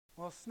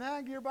Well,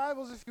 snag your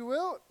Bibles, if you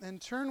will,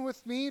 and turn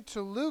with me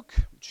to Luke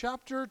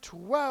chapter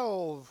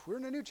 12. We're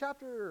in a new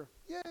chapter.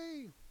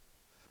 Yay!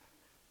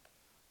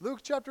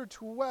 Luke chapter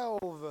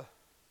 12.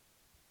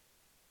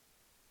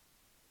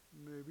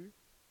 Maybe.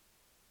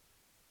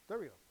 There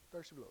we go.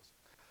 There she blows.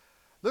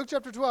 Luke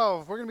chapter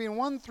 12. We're going to be in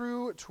 1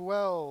 through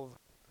 12. It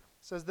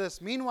says this: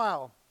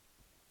 Meanwhile,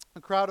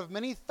 a crowd of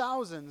many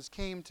thousands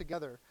came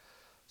together,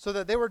 so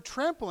that they were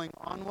trampling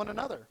on one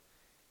another.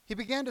 He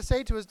began to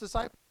say to his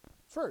disciples,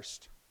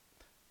 First,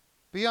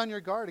 be on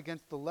your guard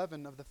against the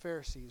leaven of the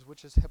Pharisees,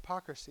 which is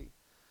hypocrisy.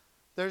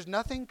 There's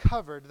nothing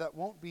covered that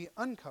won't be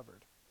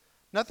uncovered,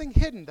 nothing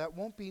hidden that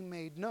won't be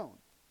made known.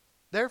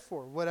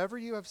 Therefore, whatever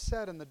you have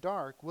said in the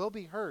dark will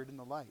be heard in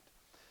the light,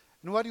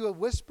 and what you have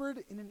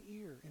whispered in an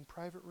ear in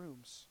private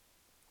rooms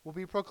will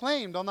be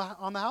proclaimed on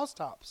the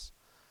housetops.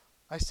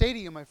 I say to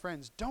you, my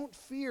friends, don't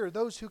fear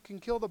those who can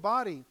kill the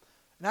body,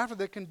 and after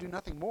that can do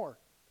nothing more.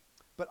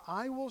 But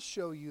I will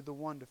show you the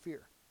one to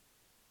fear.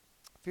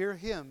 Fear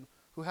him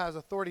who has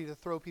authority to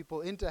throw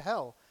people into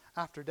hell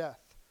after death.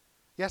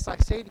 Yes, I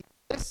say to you,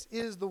 this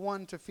is the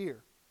one to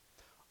fear.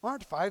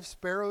 Aren't 5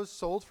 sparrows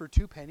sold for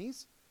 2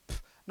 pennies?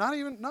 Not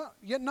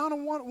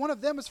one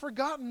of them is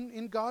forgotten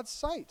in God's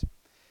sight.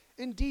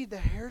 Indeed, the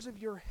hairs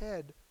of your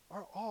head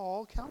are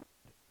all counted.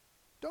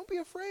 Don't be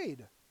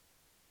afraid.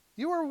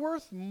 You are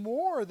worth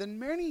more than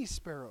many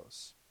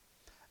sparrows.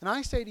 And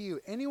I say to you,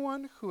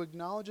 anyone who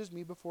acknowledges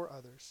me before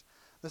others,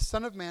 the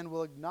Son of Man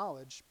will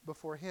acknowledge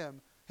before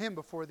him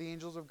before the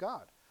angels of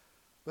God.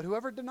 But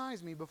whoever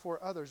denies me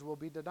before others will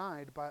be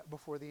denied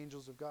before the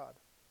angels of God.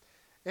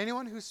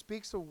 Anyone who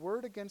speaks a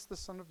word against the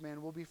Son of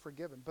Man will be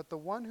forgiven, but the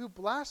one who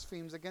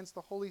blasphemes against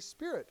the Holy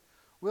Spirit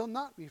will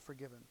not be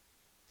forgiven.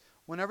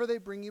 Whenever they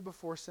bring you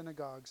before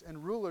synagogues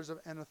and rulers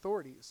and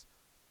authorities,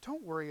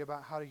 don't worry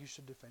about how you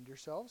should defend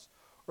yourselves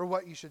or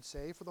what you should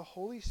say, for the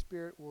Holy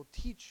Spirit will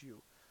teach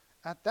you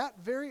at that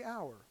very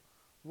hour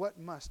what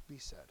must be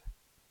said.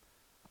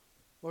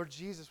 Lord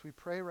Jesus, we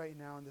pray right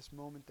now in this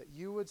moment that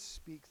you would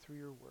speak through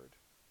your word.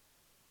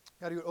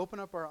 God, you would open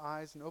up our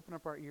eyes and open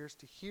up our ears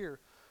to hear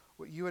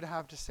what you would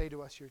have to say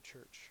to us, your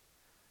church.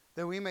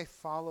 That we may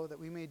follow, that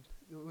we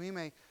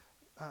may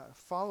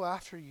follow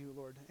after you,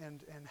 Lord,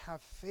 and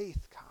have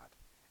faith, God,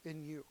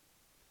 in you.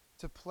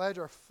 To pledge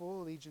our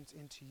full allegiance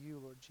into you,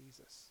 Lord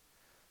Jesus.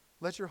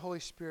 Let your Holy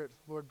Spirit,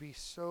 Lord, be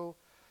so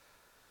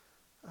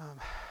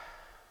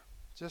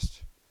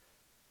just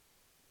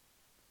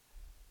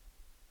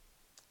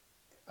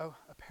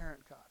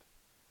apparent, God.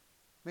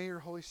 May your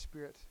Holy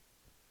Spirit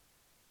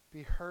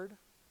be heard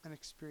and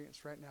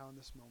experienced right now in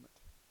this moment.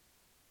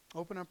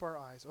 Open up our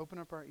eyes, open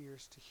up our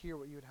ears to hear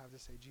what you would have to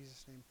say. In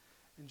Jesus' name.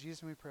 In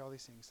Jesus' name we pray all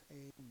these things.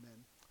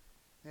 Amen.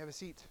 May I have a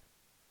seat?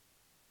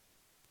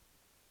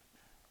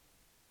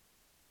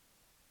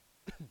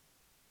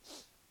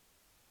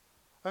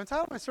 I've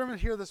entitled my sermon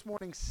here this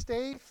morning,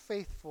 Stay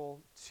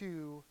Faithful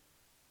to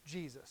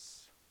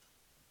Jesus.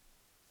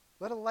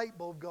 Let a light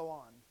bulb go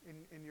on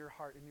in your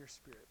heart, in your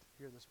spirit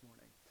here this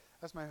morning.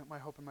 That's my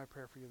hope and my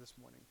prayer for you this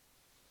morning.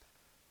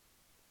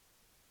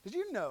 Did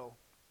you know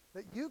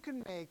that you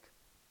can make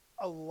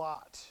a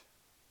lot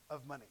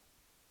of money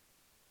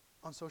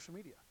on social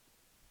media?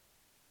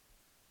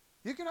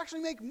 You can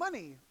actually make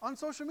money on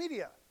social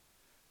media.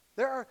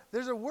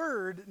 There's a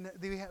word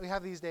that we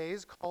have these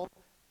days called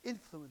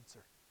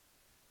influencer.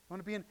 I want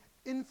to be an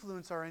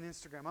influencer on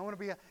Instagram. I want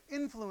to be an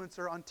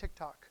influencer on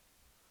TikTok.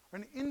 Or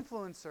an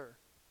influencer.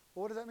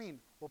 Well, what does that mean?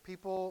 Well,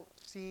 people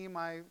see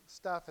my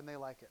stuff and they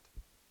like it.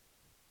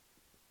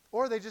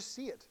 Or they just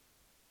see it.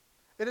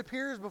 It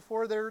appears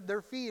before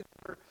their feed.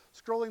 They're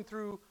scrolling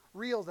through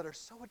reels that are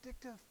so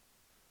addictive.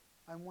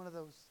 I'm one of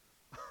those.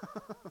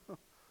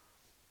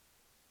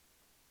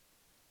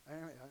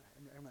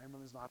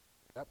 Everyone's not.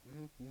 Yep.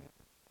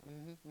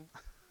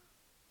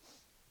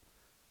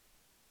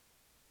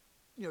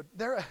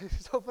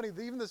 It's so funny.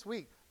 Even this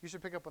week, you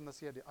should pick up on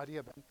this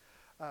idea, Ben.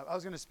 I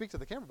was going to speak to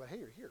the camera, but hey,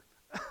 you're here.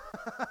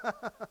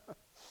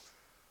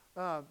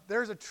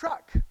 There's a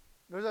truck.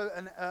 There's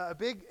a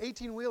big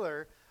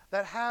 18-wheeler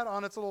that had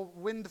on its little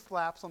wind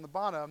flaps on the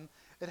bottom,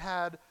 it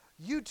had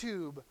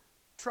YouTube,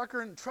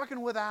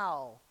 Truckin' with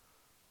Al.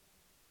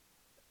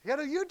 He had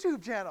a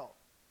YouTube channel.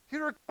 He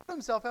would record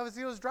himself as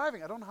he was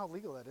driving. I don't know how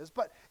legal that is,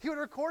 but he would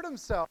record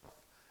himself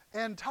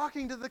and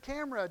talking to the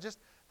camera, just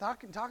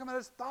talking about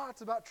his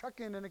thoughts about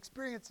trucking and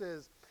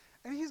experiences.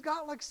 And he's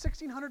got like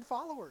 1,600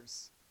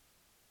 followers.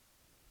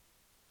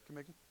 Can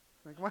make him.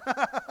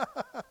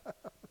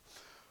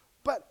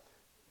 But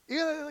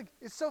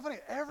it's so funny.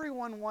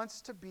 Everyone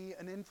wants to be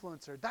an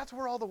influencer. That's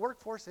where all the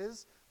workforce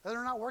is.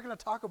 They're not working at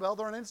Taco Bell.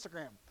 They're on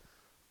Instagram.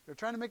 They're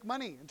trying to make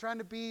money and trying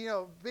to be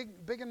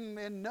big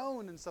and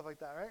known and stuff like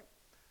that, right?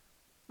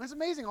 And it's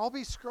amazing. I'll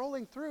be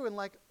scrolling through and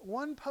like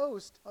one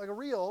post, like a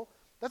reel,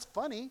 that's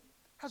funny,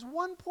 has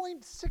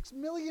 1.6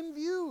 million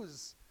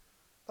views.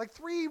 Like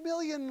 3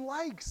 million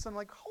likes. I'm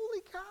like,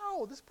 holy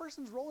cow, this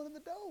person's rolling in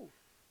the dough.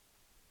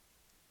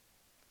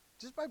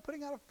 Just by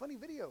putting out a funny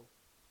video.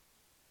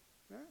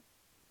 Yeah.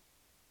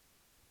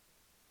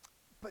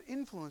 But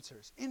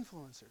influencers.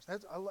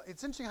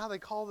 It's interesting how they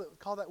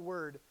call that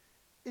word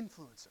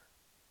influencer.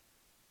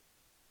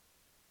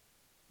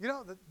 You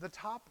know, the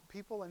top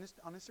people on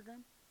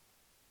Instagram,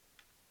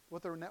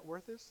 what their net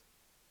worth is?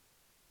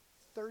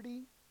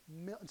 $40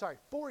 million.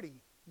 $40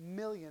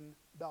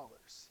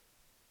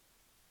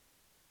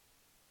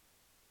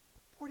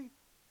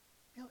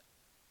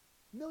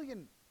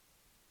 million.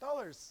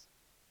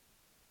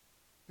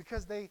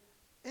 Because they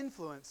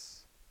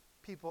influence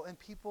people, and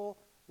people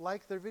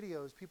like their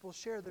videos, people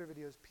share their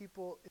videos,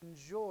 people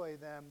enjoy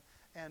them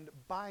and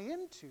buy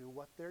into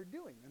what they're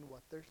doing and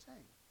what they're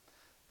saying.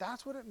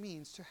 That's what it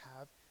means to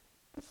have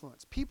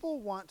influence.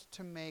 People want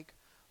to make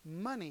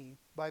money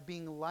by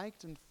being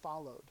liked and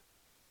followed.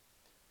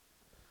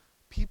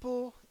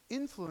 People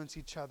influence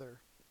each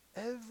other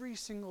every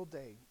single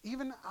day,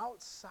 even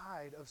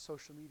outside of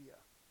social media.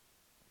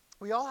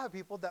 We all have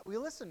people that we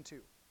listen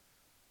to.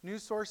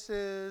 News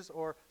sources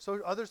or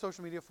other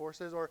social media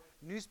forces or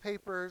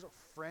newspapers,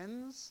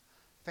 friends,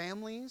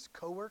 families,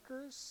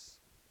 coworkers,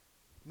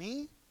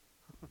 me,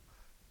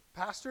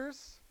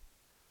 pastors.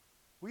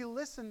 We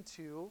listen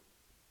to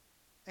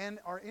and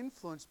are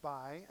influenced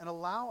by and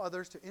allow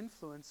others to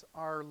influence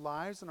our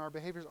lives and our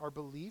behaviors, our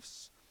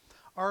beliefs.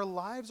 Our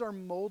lives are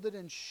molded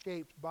and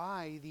shaped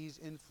by these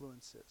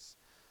influences.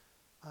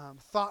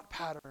 Thought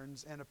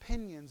patterns and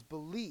opinions,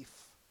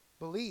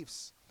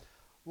 beliefs,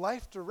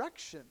 life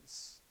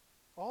directions,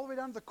 all the way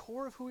down to the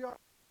core of who we are,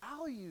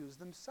 values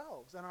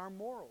themselves and our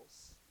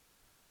morals.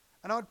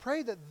 And I would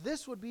pray that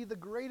this would be the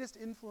greatest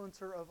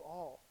influencer of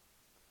all.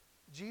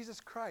 Jesus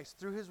Christ,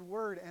 through his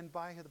word and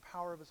by the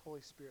power of his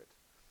Holy Spirit.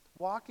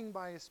 Walking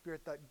by his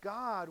Spirit, that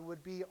God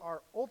would be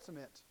our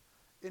ultimate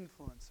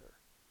influencer.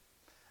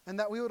 And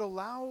that we would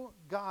allow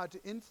God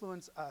to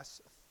influence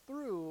us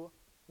through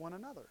one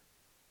another.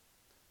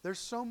 There's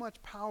so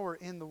much power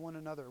in the one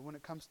another when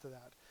it comes to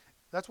that.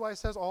 That's why it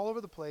says all over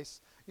the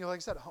place, like I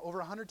said, over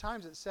 100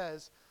 times it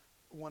says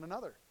one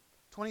another.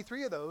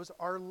 23 of those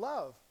are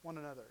love one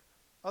another.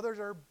 Others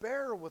are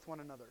bear with one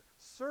another,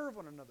 serve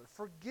one another,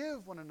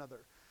 forgive one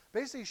another.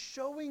 Basically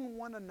showing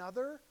one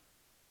another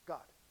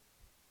God.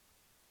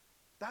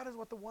 That is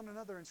what the one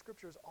another in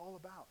Scripture is all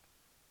about.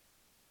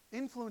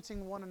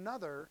 Influencing one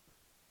another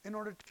in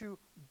order to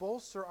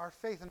bolster our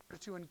faith, in order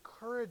to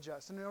encourage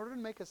us, and in order to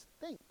make us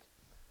think.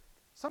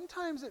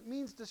 Sometimes it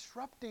means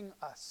disrupting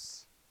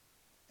us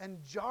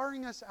and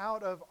jarring us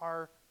out of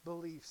our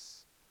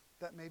beliefs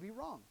that may be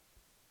wrong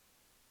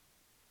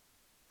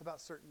about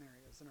certain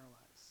areas in our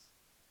lives.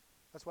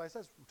 That's why it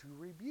says to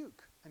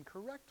rebuke and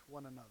correct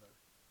one another,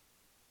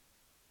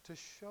 to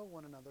show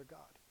one another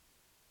God.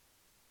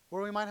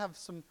 Where we might have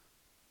some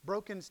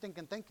broken,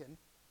 stinking thinking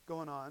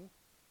going on,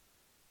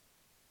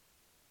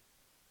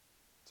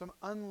 some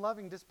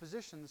unloving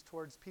dispositions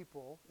towards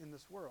people in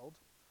this world,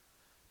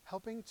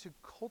 helping to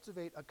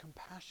cultivate a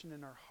compassion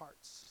in our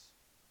hearts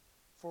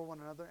for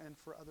one another and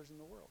for others in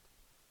the world.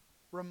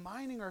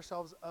 Reminding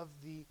ourselves of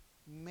the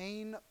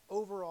main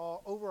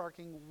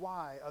overarching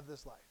why of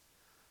this life,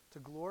 to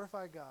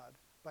glorify God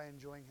by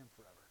enjoying him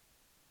forever.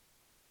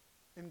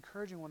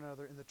 Encouraging one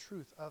another in the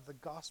truth of the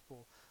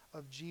gospel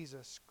of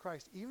Jesus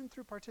Christ, even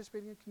through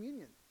participating in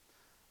communion.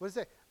 What does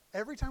it say?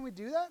 Every time we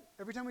do that,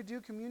 every time we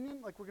do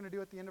communion, like we're going to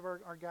do at the end of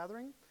our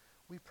gathering,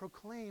 we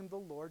proclaim the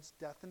Lord's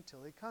death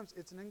until he comes.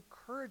 It's an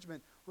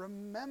encouragement.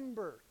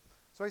 Remember.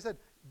 So he said,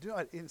 do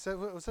it. It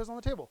says on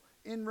the table,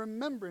 in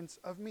remembrance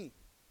of me.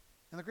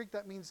 In the Greek,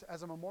 that means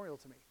as a memorial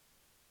to me.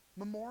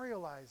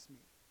 Memorialize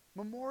me.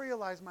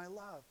 Memorialize my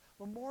love.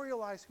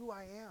 Memorialize who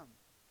I am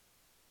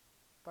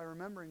by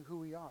remembering who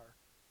we are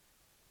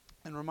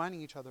and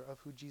reminding each other of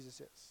who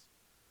Jesus is.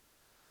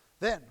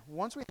 Then,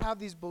 once we have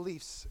these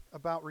beliefs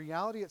about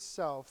reality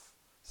itself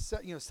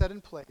set in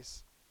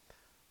place,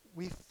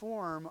 we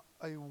form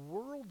a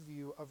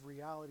worldview of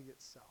reality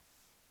itself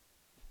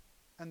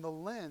and the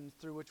lens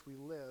through which we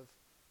live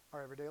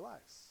our everyday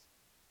lives.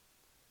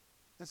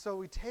 And so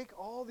we take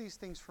all these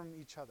things from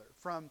each other,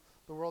 from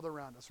the world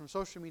around us, from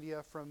social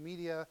media, from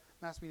media,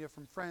 mass media,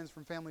 from friends,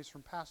 from families,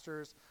 from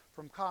pastors,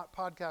 from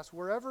podcasts,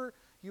 wherever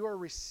you are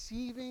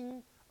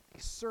receiving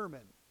a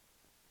sermon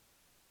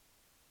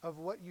of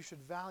what you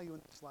should value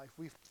in this life,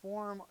 we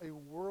form a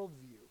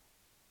worldview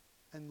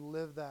and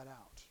live that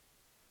out.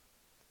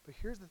 But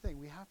here's the thing,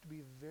 we have to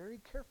be very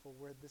careful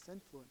where this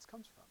influence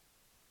comes from.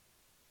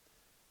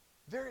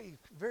 Very,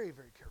 very,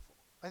 very careful.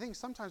 I think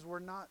sometimes we're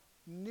not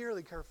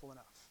nearly careful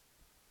enough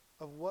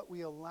of what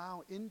we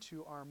allow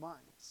into our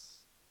minds.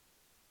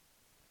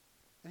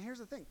 And here's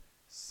the thing,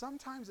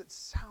 sometimes it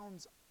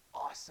sounds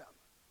awesome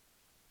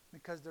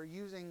because they're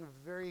using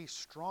very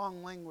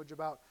strong language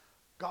about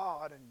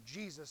God and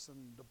Jesus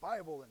and the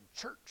Bible and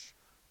church.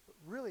 But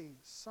really,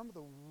 some of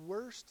the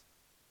worst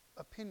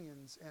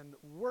opinions and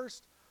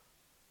worst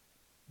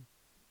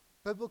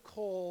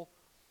biblical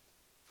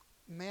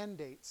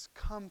mandates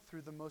come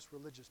through the most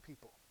religious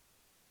people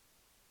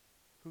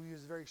who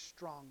use very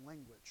strong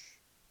language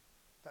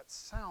that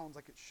sounds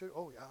like it should.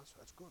 Oh yeah,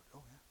 that's good.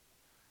 Oh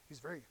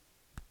yeah,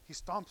 he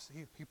stomps,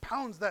 he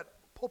pounds that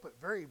pulpit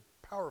very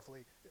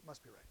powerfully. It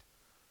must be right.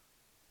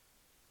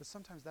 But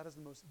sometimes that is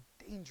the most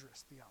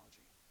dangerous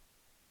theology.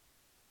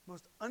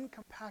 Most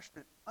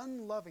uncompassionate,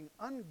 unloving,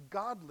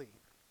 ungodly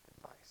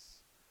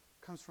advice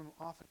comes from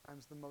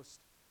oftentimes the most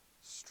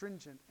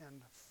stringent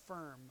and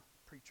firm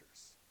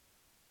preachers.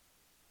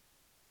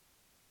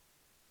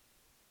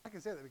 I can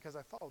say that because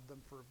I followed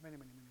them for many,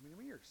 many, many,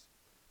 many years.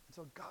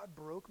 Until God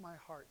broke my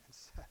heart and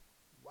said,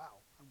 wow,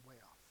 I'm way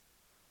off.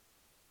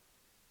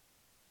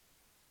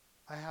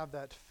 I have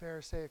that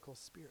pharisaical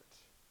spirit,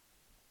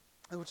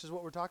 which is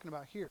what we're talking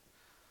about here.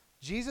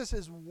 Jesus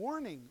is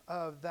warning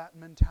of that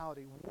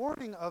mentality,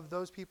 warning of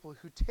those people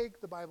who take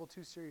the Bible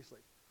too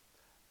seriously.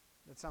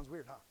 That sounds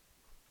weird,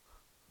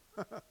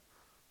 huh?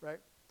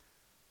 Right?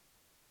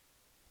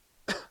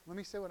 Let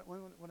me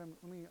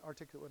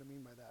articulate what I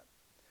mean by that.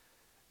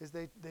 Is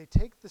they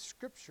take the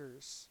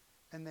scriptures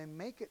and they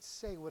make it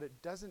say what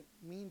it doesn't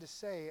mean to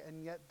say,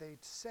 and yet they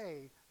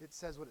say it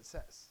says what it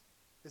says.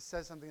 It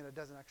says something that it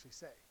doesn't actually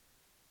say.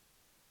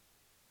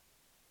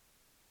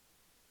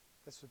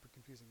 That's super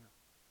confusing, huh?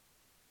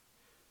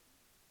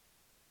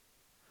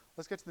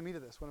 Let's get to the meat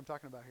of this, what I'm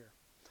talking about here.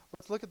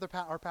 Let's look at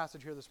our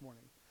passage here this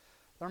morning.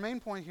 Our main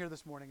point here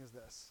this morning is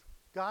this.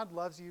 God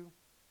loves you,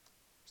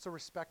 so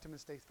respect him and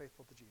stay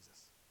faithful to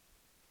Jesus.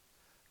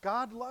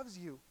 God loves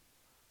you,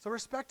 so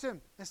respect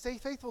him and stay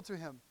faithful to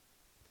him.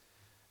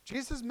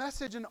 Jesus'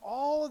 message in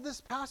all of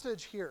this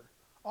passage here,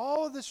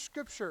 all of this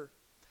scripture,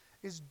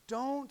 is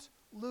don't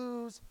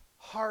lose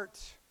heart.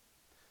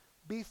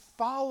 Be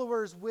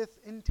followers with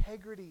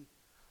integrity.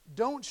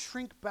 Don't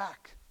shrink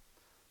back.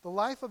 The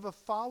life of a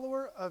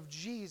follower of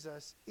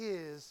Jesus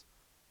is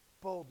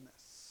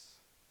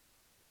boldness.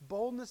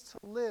 Boldness to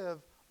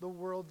live the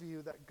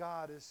worldview that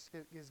God is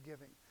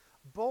giving.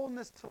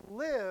 Boldness to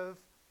live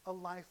a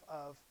life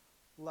of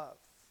love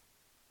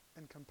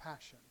and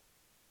compassion.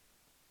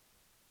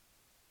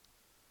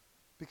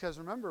 Because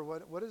remember,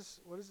 what does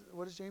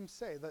James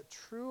say? That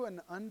true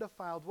and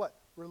undefiled what?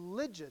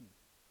 Religion,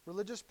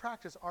 religious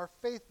practice, our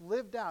faith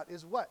lived out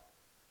is what?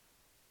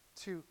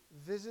 To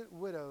visit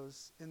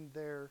widows in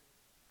their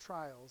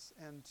trials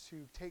and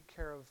to take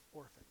care of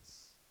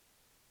orphans.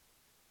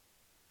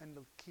 And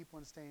to keep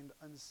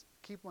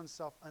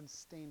oneself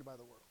unstained by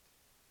the world.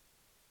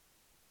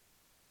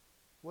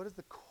 What is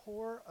the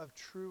core of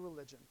true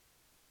religion?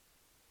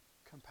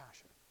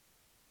 Compassion,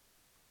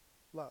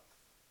 love,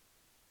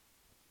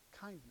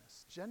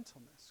 kindness,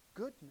 gentleness,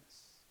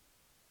 goodness.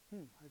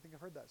 I think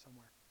I've heard that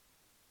somewhere.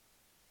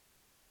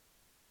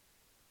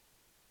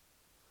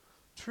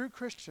 True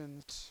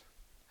Christians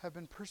have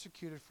been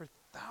persecuted for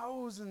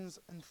thousands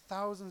and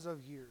thousands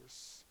of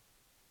years.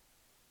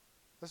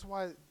 That's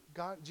why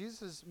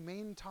Jesus'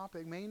 main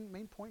topic,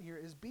 main point here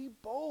is be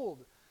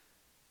bold.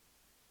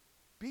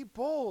 Be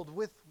bold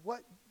with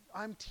what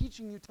I'm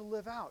teaching you to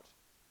live out.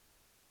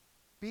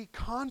 Be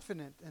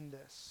confident in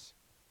this.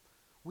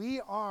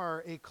 We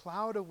are a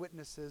cloud of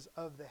witnesses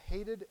of the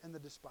hated and the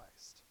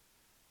despised.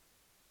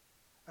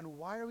 And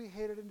why are we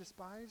hated and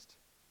despised?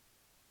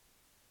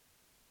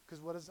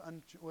 Because what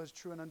is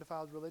true and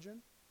undefiled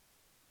religion?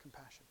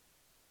 Compassion.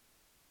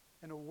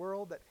 In a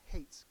world that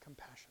hates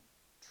compassion,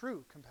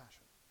 true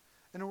compassion.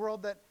 In a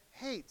world that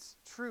hates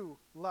true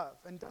love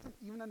and doesn't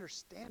even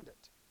understand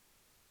it.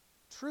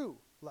 True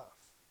love.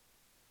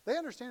 They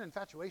understand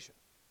infatuation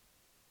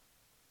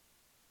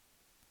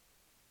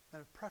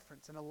and a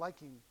preference and a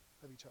liking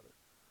of each other.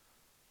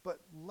 But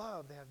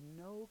love, they have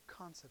no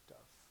concept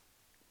of.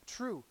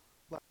 True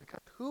love.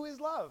 Because who is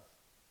love?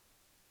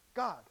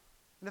 God.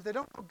 And if they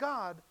don't know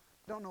God,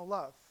 they don't know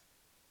love.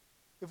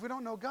 If we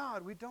don't know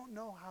God, we don't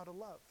know how to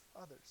love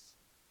others.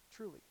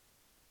 Truly.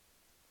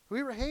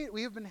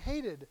 We have been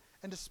hated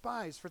and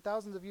despised for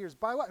thousands of years.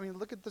 By what? I mean,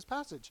 look at this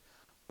passage.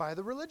 By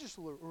the religious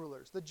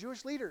rulers, the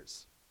Jewish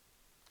leaders.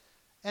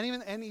 And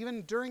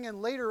even during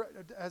and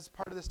later, as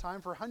part of this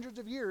time, for hundreds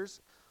of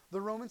years, the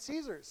Roman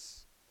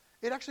Caesars.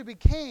 It actually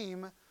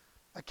became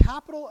a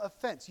capital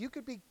offense. You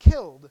could be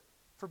killed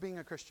for being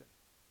a Christian.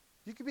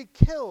 You could be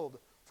killed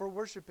for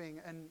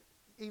worshiping and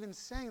even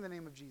saying the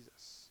name of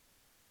Jesus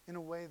in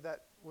a way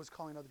that was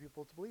calling other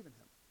people to believe in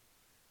him.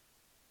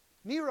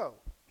 Nero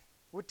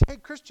would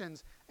take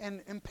Christians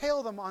and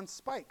impale them on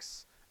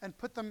spikes and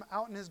put them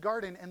out in his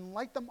garden and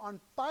light them on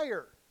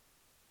fire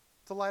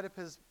to light up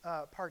his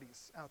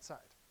parties outside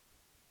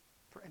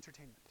for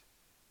entertainment.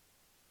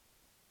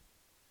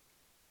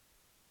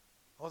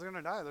 Oh, they're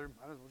going to die.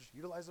 Might as well just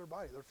utilize their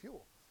body, their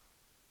fuel.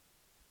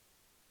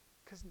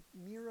 Because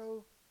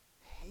Nero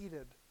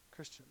hated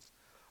Christians.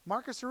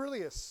 Marcus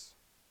Aurelius,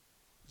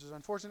 which is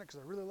unfortunate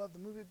because I really love the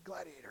movie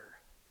Gladiator.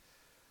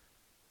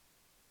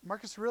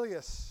 Marcus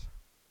Aurelius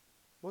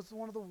was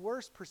one of the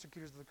worst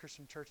persecutors of the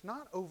Christian church.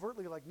 Not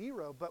overtly like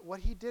Nero, but what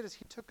he did is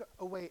he took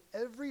away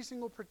every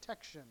single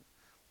protection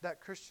that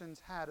Christians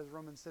had as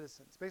Roman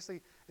citizens.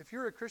 Basically, if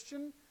you're a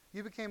Christian,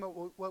 you became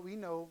what we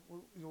know,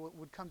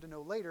 would come to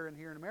know later and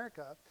here in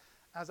America,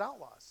 as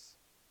outlaws.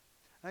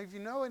 Now, if you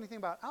know anything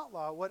about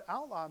outlaw, what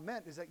outlaw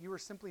meant is that you were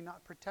simply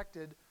not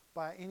protected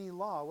by any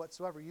law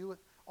whatsoever.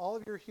 All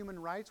of your human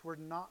rights were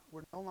no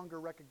longer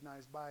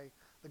recognized by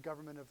the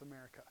government of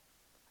America.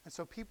 And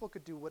so people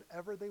could do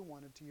whatever they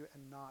wanted to you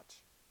and not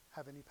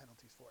have any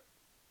penalties for it.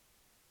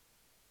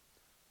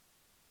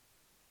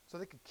 So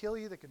they could kill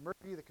you, they could murder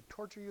you, they could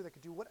torture you, they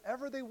could do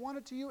whatever they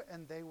wanted to you,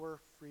 and they were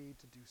free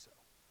to do so.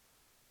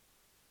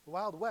 The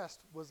Wild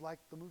West was like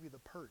the movie The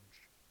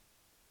Purge.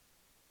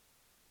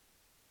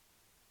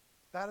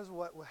 That is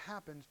what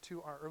happened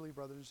to our early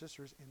brothers and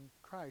sisters in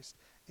Christ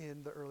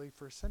in the early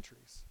first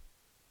centuries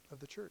of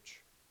the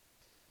church.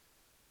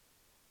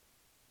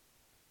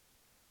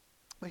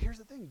 But here's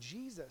the thing,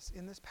 Jesus,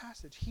 in this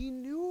passage, he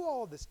knew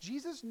all this.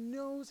 Jesus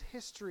knows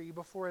history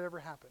before it ever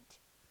happened.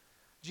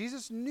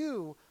 Jesus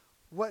knew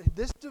what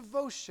this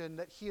devotion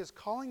that he is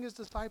calling his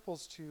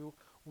disciples to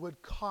would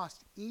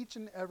cost each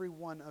and every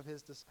one of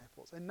his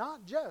disciples. And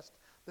not just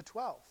the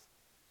 12.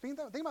 Think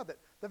about that.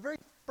 The very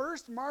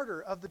first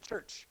martyr of the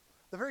church,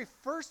 the very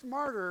first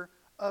martyr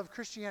of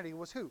Christianity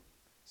was who?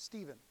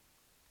 Stephen,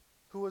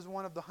 who was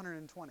one of the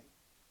 120.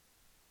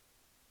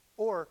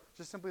 Or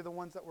just simply the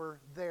ones that were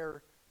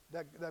there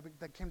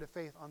that came to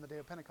faith on the day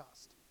of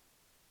Pentecost.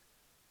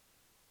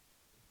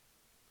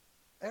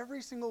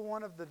 Every single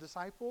one of the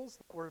disciples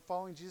that were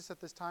following Jesus at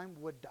this time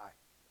would die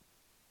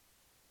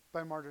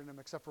by martyrdom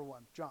except for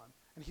one, John.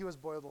 And he was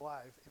boiled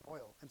alive in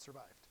oil and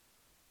survived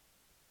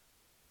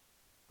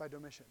by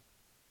Domitian.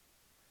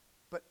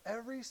 But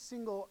every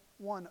single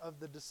one of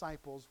the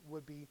disciples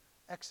would be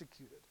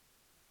executed,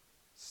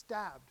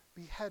 stabbed,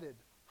 beheaded,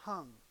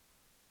 hung,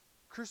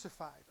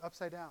 crucified,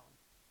 upside down,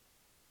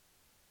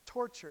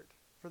 tortured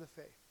for the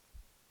faith.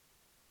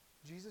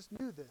 Jesus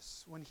knew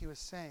this when he was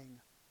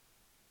saying,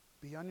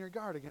 be on your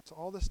guard against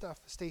all this stuff.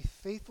 Stay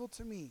faithful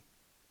to me.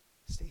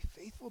 Stay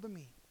faithful to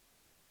me.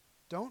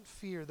 Don't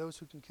fear those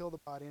who can kill the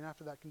body and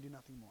after that can do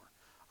nothing more.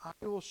 I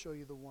will show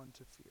you the one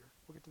to fear.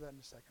 We'll get to that in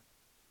a second.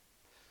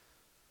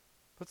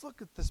 Let's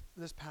look at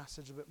this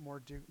passage a bit more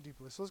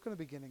deeply. So let's go to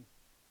the beginning.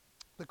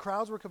 The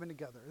crowds were coming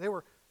together. They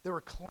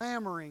were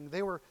clamoring.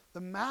 They were the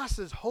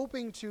masses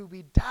hoping to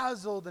be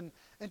dazzled and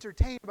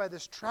entertained by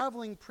this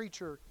traveling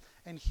preacher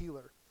and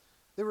healer.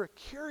 They were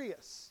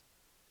curious,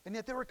 and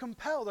yet they were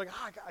compelled. Like,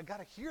 I got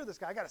to hear this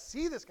guy. I got to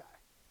see this guy.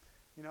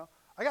 You know,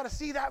 I got to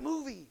see that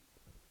movie.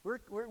 We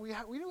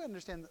do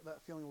understand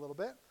that feeling a little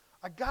bit.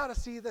 I got to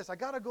see this. I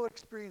got to go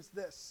experience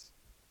this.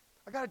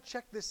 I got to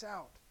check this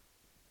out.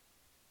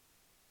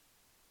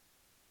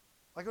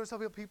 Like I always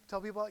tell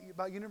people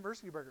about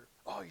University Burger.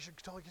 Oh, you should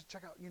totally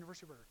check out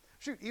University Burger.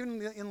 Shoot,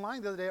 even in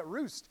line the other day at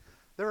Roost,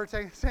 they were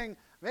saying,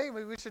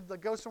 maybe we should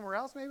go somewhere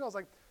else. Maybe I was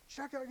like,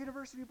 check out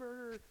University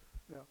Burger,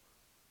 you know.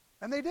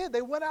 And they did.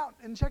 They went out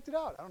and checked it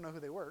out. I don't know who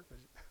they were,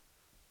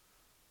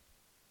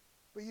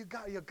 but you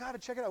got to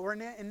check it out. We're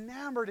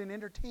enamored and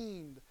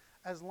entertained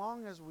as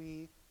long as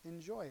we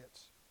enjoy it,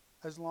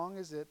 as long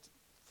as it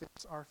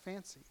fits our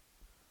fancy.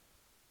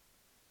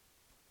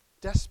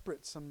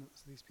 Desperate, some of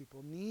these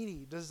people,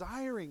 needy,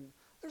 desiring.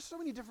 There's so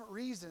many different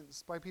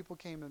reasons why people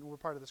came and were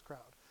part of this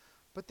crowd.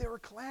 But they were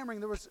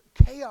clamoring. There was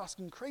chaos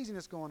and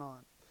craziness going on.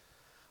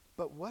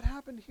 But what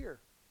happened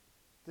here?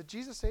 Did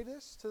Jesus say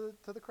this to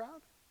the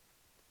crowd?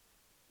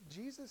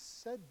 Jesus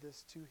said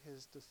this to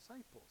his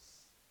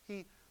disciples.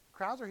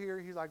 Crowds are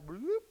here. He's like,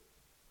 bloop,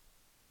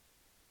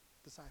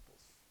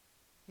 disciples.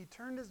 He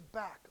turned his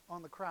back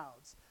on the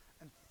crowds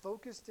and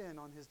focused in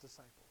on his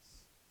disciples.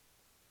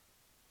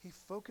 He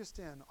focused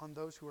in on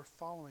those who were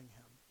following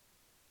him.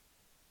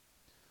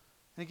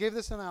 And he gave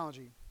this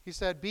analogy. He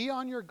said, be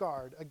on your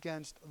guard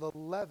against the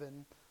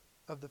leaven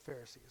of the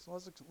Pharisees. So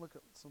let's look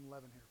at some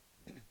leaven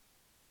here.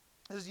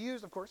 This is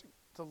used, of course,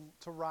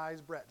 to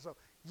rise bread. So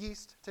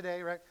yeast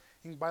today, right?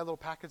 You can buy little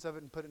packets of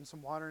it and put it in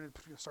some water and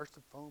it starts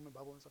to foam and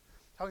bubble and stuff.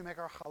 It's how we make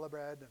our challah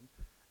bread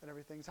and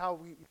everything. It's how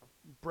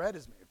bread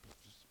is made.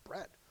 It's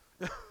bread.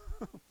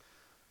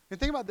 And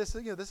think about this,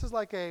 this is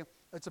like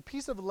it's a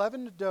piece of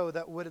leavened dough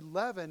that would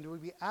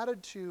be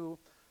added to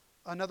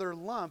another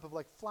lump of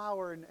like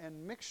flour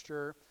and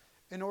mixture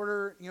in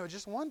order,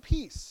 just one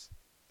piece.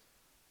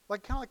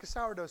 Like kind of like a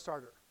sourdough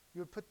starter.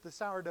 You would put the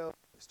sourdough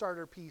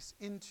starter piece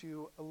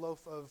into a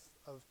loaf of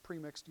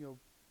premixed,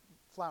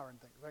 flour and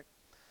things, right?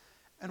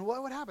 And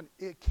what would happen?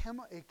 A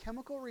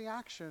chemical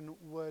reaction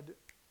would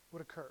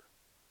occur,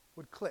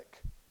 would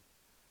click.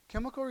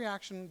 Chemical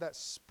reaction that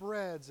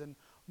spreads and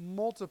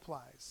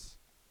multiplies.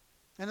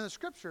 And in the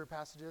scripture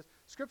passages,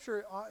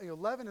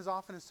 leaven is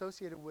often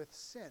associated with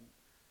sin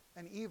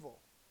and evil.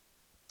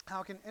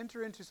 How it can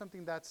enter into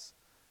something that's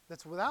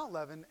without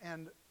leaven,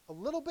 and a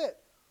little bit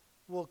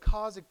will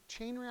cause a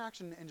chain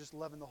reaction and just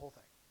leaven the whole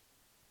thing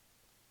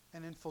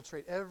and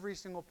infiltrate every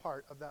single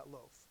part of that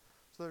loaf.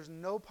 So there's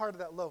no part of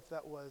that loaf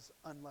that was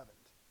unleavened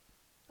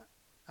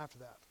after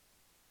that.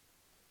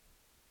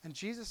 And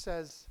Jesus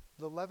says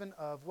the leaven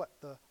of what?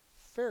 The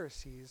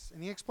Pharisees.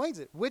 And he explains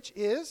it, which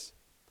is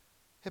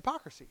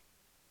hypocrisy.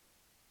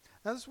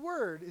 Now this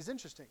word is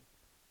interesting.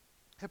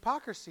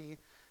 Hypocrisy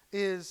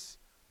is,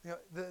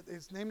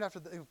 it's named after,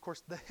 of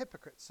course, the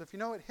hypocrites. So if you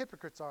know what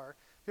hypocrites are,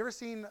 have you ever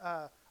seen,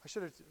 I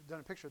should have done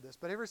a picture of this,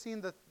 but have you ever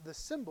seen the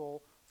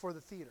symbol for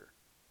the theater?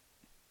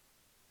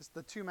 It's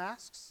the two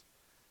masks.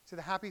 See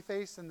the happy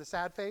face and the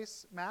sad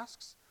face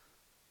masks?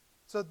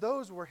 So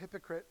those were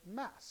hypocrite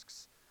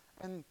masks.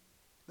 And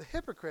the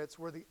hypocrites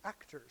were the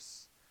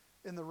actors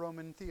in the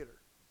Roman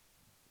theater.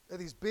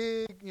 These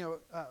big,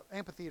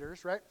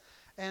 amphitheaters, right?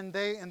 And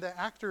the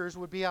actors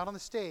would be out on the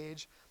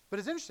stage. But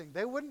it's interesting,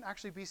 they wouldn't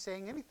actually be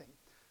saying anything.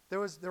 There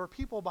were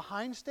people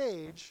behind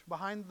stage,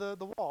 behind the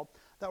wall,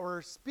 that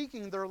were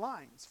speaking their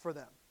lines for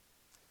them.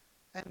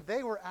 And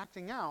they were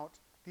acting out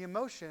the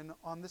emotion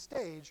on the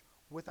stage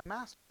with a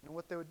mask. And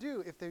what they would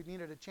do, if they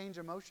needed to change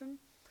emotion,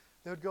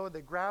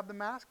 they'd grab the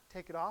mask,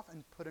 take it off,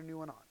 and put a new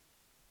one on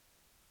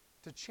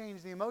to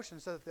change the emotion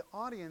so that the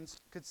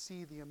audience could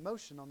see the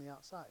emotion on the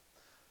outside.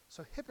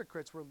 So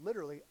hypocrites were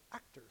literally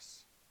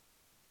actors.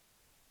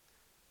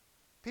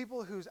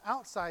 People whose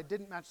outside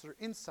didn't match their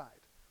inside.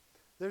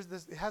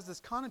 It has this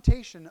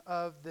connotation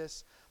of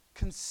this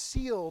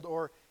concealed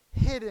or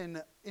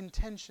hidden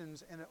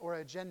intentions or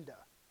agenda,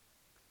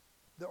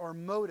 or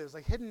motives,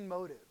 like hidden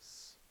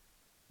motives,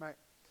 right?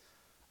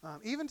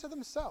 Even to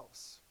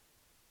themselves.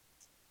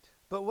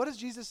 But what is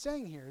Jesus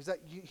saying here? Is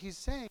that he's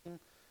saying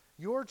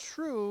your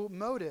true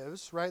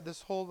motives, right?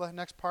 This whole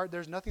next part,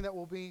 there's nothing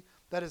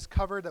that is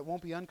covered, that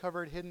won't be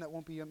uncovered, hidden, that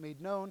won't be made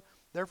known.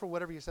 Therefore,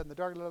 whatever you said in the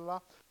dark, blah, blah, blah,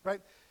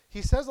 right?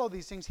 He says all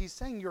these things. He's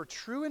saying your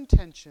true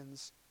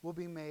intentions will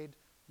be made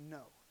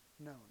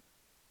known,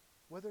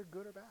 whether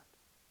good or bad.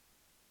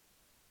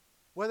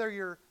 Whether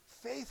you're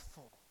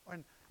faithful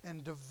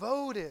and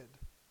devoted,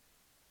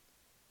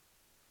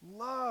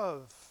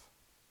 love,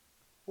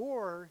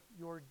 or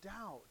your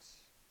doubt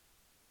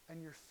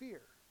and your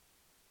fear.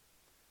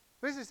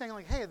 Basically saying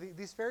like, hey,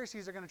 these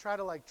Pharisees are going to try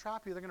to like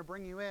trap you. They're going to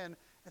bring you in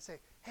and say,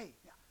 hey,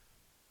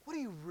 what do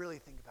you really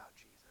think about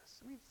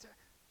Jesus? I mean,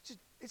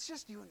 it's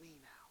just you and me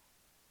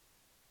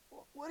now.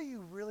 What do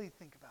you really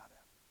think about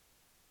him?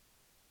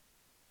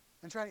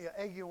 And trying to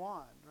egg you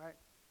on, right?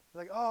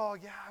 Like, oh,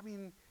 yeah, I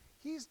mean,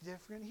 he's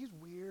different. He's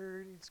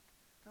weird.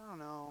 I don't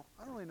know.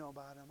 I don't really know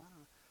about him. I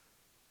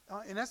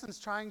don't know. In essence,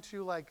 trying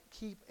to like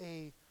keep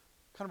a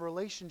kind of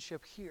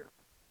relationship here,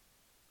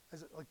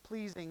 as like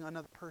pleasing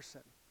another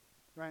person,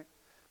 right?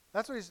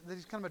 That's what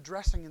he's kind of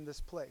addressing in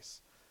this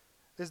place,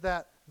 is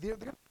that they're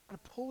going to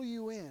pull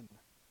you in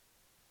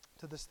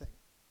to this thing.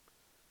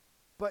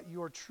 But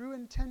your true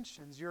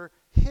intentions, your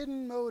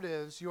hidden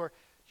motives, your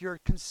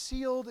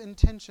concealed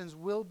intentions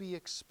will be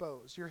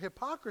exposed. Your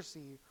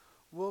hypocrisy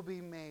will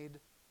be made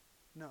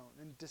known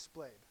and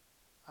displayed,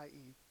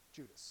 i.e.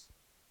 Judas.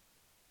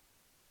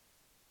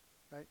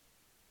 Right?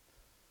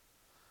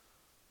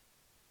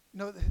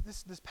 No,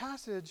 this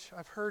passage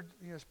I've heard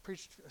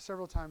preached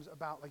several times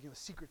about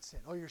secret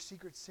sin. Oh, your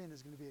secret sin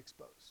is going to be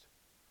exposed.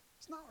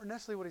 It's not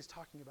necessarily what he's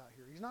talking about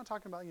here. He's not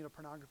talking about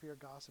pornography or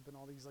gossip and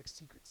all these like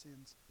secret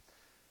sins.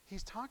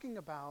 He's talking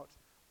about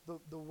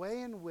the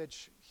way in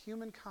which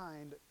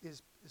humankind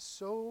has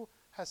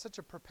such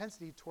a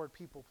propensity toward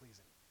people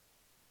pleasing.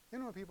 You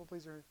know what a people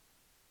pleaser is?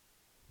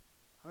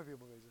 I'm a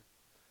people pleaser.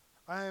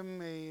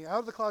 I'm a out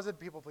of the closet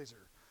people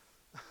pleaser.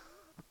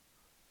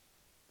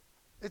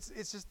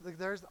 It's just like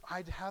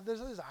I have this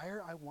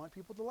desire. I want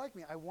people to like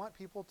me. I want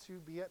people to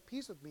be at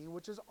peace with me,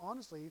 which is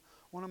honestly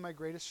one of my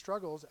greatest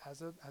struggles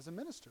as a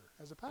minister,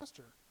 as a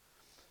pastor.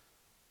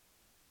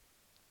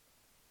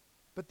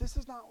 But this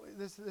is not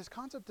this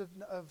concept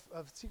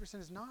of secret sin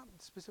is not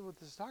specific what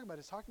this is talking about.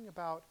 It's talking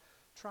about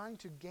trying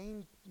to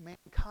gain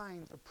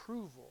mankind's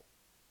approval.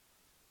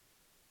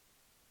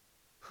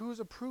 Whose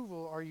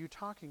approval are you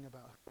talking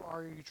about? Who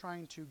are you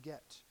trying to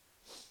get?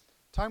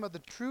 Talking about the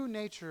true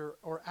nature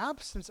or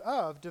absence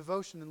of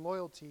devotion and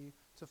loyalty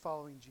to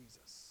following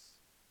Jesus.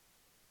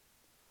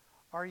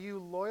 Are you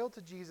loyal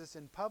to Jesus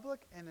in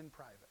public and in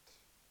private?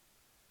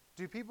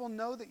 Do people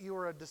know that you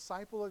are a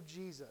disciple of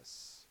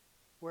Jesus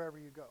wherever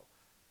you go?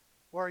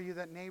 Or are you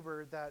that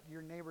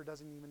your neighbor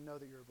doesn't even know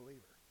that you're a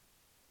believer?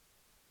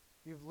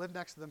 You've lived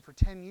next to them for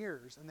 10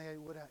 years, and they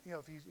would,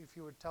 if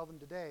you would tell them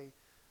today,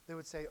 they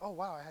would say, "Oh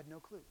wow, I had no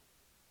clue."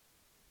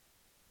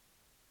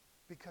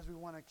 Because we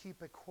want to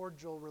keep a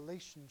cordial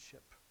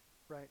relationship,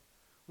 right?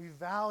 We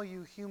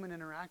value human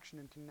interaction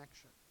and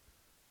connection.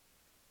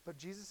 But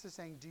Jesus is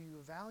saying, do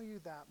you value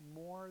that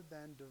more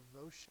than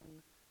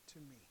devotion to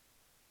me?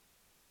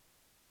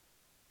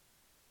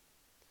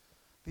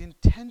 The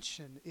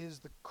intention is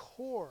the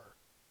core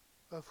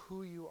of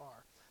who you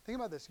are. Think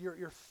about this.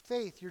 Your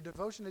faith, your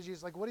devotion to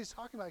Jesus, like what he's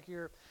talking about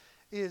here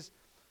is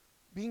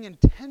being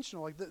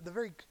intentional. Like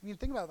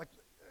think about it, like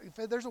if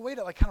there's a way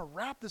to like kind of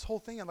wrap this whole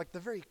thing in like the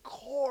very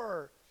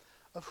core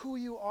of who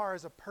you are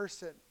as a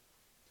person.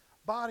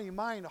 Body,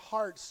 mind,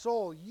 heart,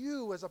 soul,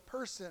 you as a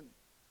person.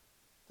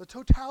 The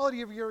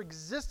totality of your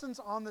existence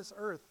on this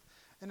earth.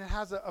 And it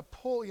has a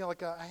pull,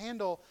 like a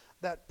handle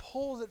that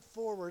pulls it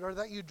forward, or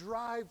that you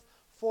drive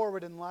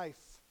forward in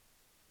life.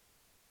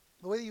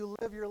 The way that you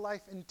live your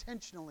life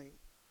intentionally.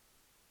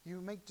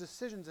 You make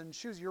decisions and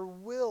choose your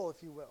will,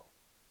 if you will.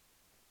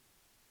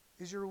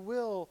 Is your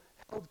will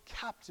held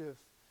captive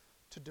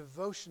to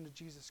devotion to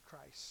Jesus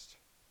Christ?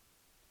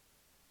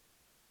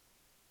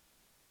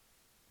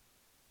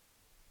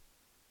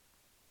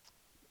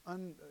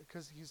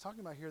 Because he's talking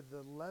about here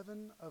the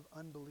leaven of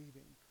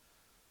unbelieving.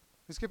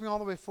 We're skipping all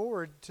the way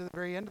forward to the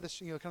very end of this,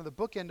 kind of the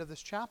bookend of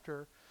this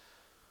chapter.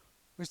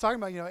 He's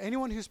talking about,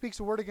 anyone who speaks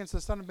a word against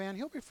the Son of Man,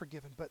 he'll be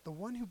forgiven. But the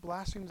one who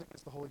blasphemes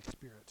against the Holy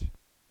Spirit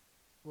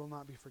will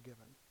not be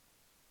forgiven.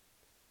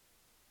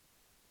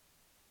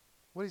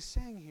 What he's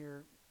saying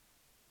here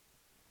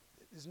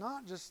is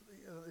not just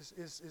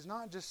is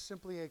not just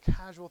simply a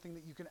casual thing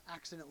that you can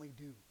accidentally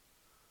do.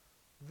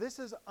 This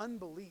is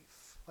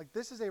unbelief. Like,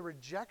 this is a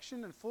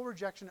rejection and full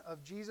rejection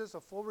of Jesus,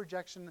 a full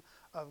rejection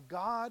of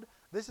God.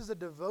 This is a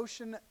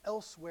devotion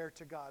elsewhere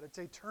to God. It's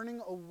a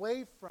turning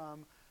away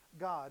from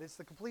God. It's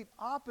the complete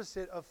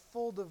opposite of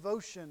full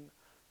devotion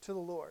to the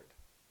Lord.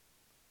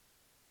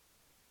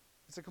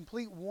 It's a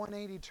complete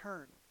 180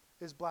 turn,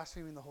 is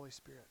blaspheming the Holy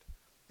Spirit,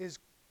 is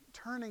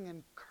turning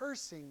and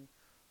cursing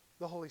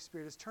the Holy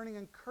Spirit, is turning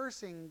and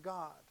cursing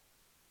God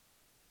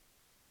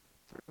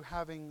through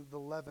having the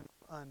leaven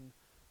of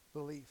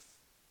unbelief.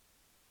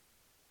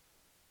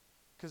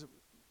 Because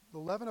the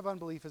leaven of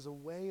unbelief is a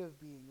way of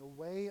being, a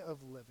way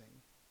of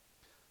living.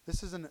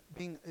 This is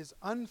is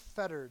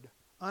unfettered,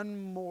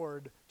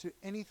 unmoored to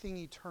anything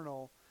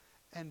eternal,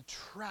 and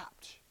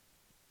trapped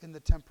in the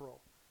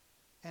temporal,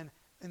 and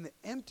in the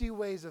empty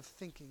ways of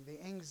thinking, the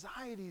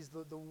anxieties,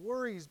 the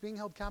worries, being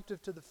held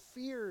captive to the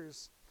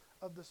fears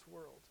of this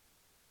world,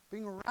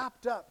 being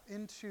wrapped up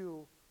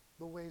into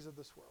the ways of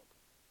this world.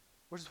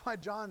 Which is why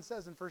John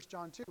says in 1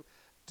 John 2,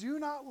 do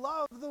not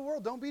love the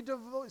world. Don't be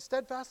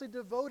steadfastly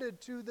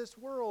devoted to this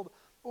world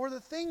or the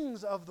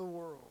things of the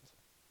world.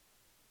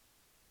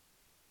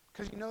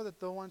 Because you know that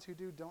the ones who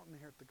do don't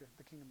inherit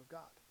the kingdom of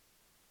God.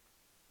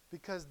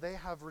 Because they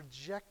have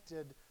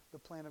rejected the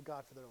plan of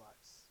God for their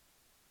lives.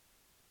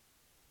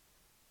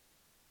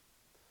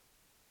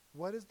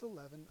 What is the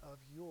leaven of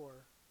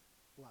your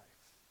life?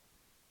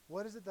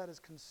 What is it that has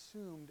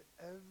consumed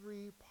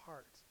every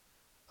part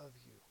of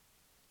you?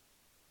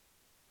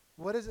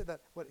 What is it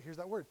that, here's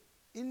that word,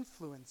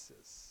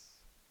 influences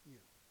you?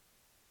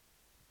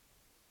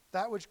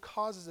 That which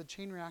causes a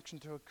chain reaction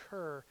to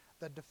occur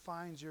that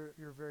defines your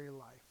very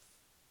life.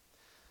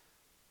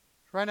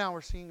 Right now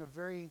we're seeing a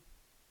very,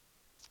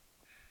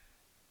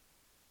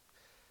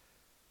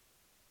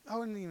 I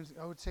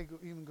would say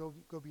even go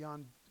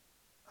beyond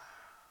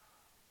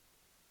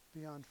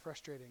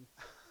frustrating.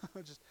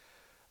 Just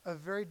a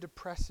very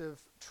depressive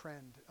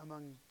trend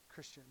among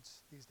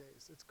Christians these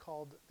days. It's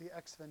called the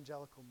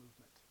ex-evangelical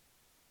movement.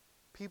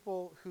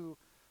 People who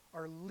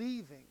are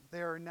leaving,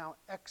 they are now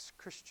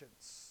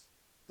ex-Christians.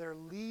 They're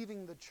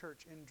leaving the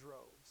church in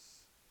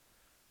droves.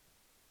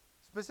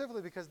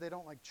 Specifically because they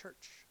don't like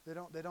church. They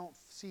don't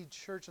see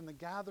church and the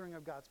gathering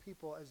of God's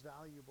people as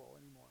valuable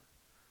anymore.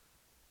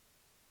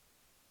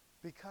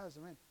 Because,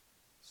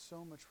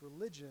 so much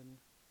religion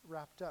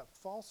wrapped up.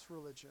 False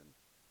religion.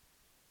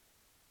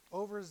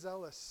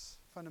 Overzealous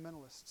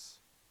fundamentalists.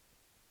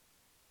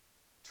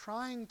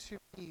 Trying to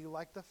be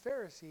like the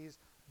Pharisees,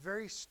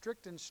 very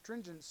strict and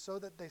stringent so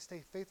that they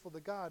stay faithful to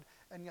God,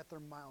 and yet they're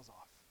miles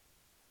off.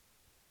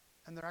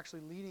 And they're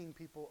actually leading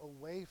people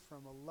away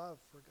from a love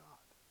for God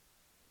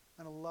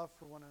and a love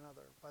for one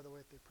another by the way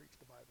that they preach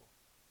the Bible.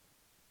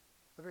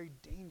 A very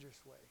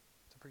dangerous way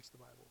to preach the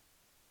Bible.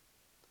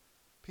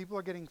 People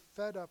are getting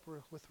fed up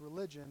with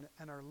religion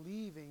and are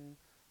leaving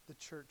the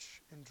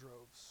church in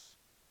droves.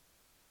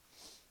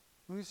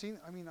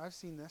 I've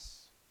seen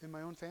this in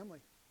my own family.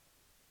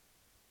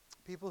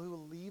 People who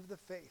leave the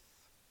faith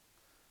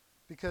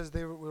because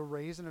they were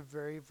raised in a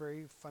very,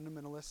 very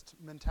fundamentalist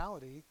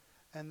mentality,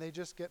 and they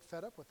just get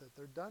fed up with it.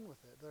 They're done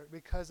with it.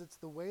 Because it's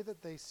the way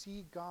that they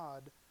see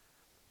God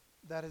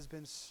that has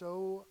been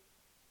so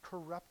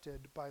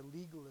corrupted by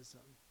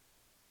legalism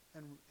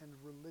and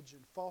religion,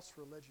 false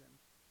religion,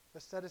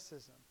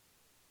 asceticism,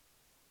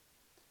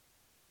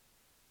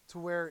 to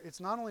where it's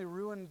not only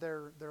ruined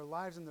their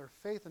lives and their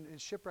faith and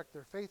shipwrecked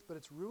their faith, but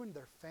it's ruined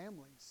their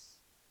families.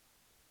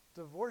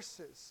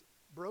 Divorces,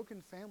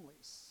 broken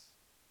families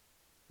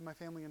in my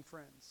family and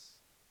friends,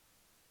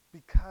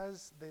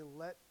 because they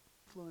let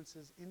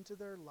influences into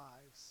their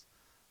lives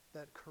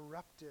that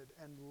corrupted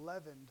and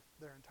leavened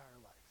their entire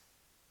life.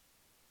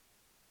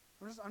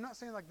 I'm not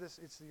saying like this,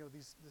 it's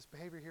this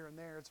behavior here and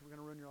there, it's going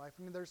to ruin your life.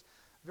 There's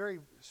very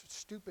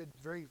stupid,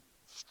 very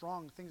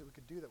strong things that we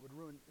could do that would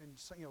ruin and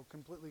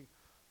completely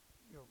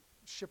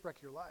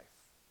shipwreck your life.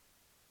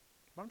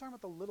 But I'm talking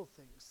about the little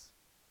things.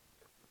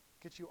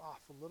 Get you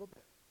off a little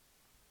bit.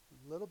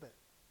 Little bit.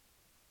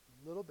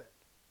 Little bit.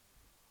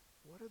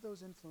 What are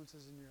those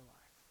influences in your life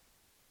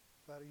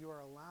that you are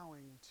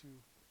allowing to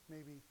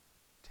maybe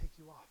take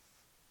you off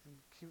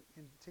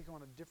and take you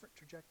on a different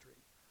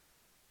trajectory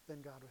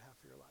than God would have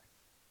for your life?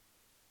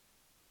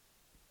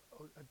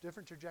 A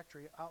different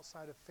trajectory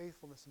outside of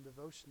faithfulness and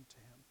devotion to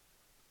Him.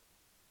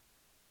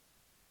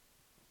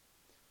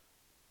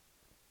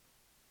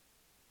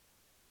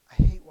 I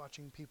hate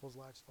watching people's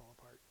lives fall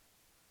apart.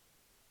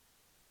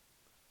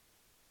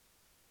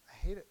 I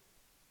hate it.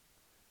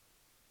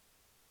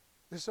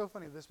 It's so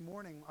funny. This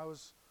morning,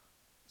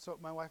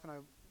 my wife and I,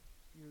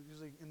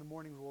 usually in the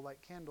mornings we'll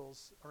light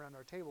candles around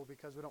our table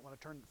because we don't want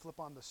to flip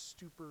on the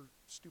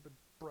stupid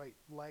bright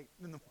light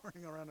in the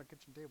morning around a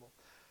kitchen table.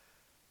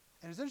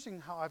 And it's interesting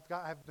how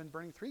I've been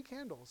burning 3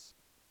 candles,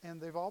 and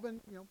they've all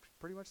been,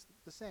 pretty much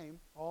the same,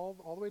 all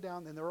the way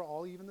down, and they were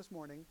all even this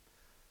morning.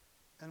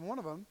 And one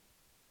of them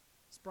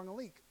sprung a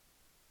leak.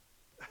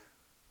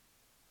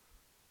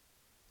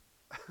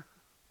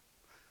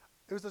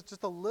 It was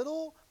just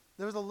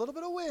there was a little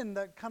bit of wind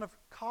that kind of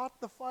caught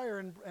the fire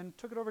and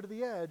took it over to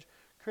the edge,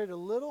 created a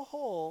little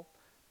hole,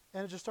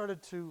 and it just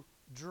started to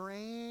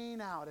drain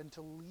out and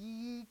to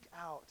leak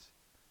out.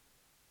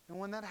 And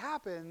when that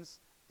happens,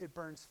 it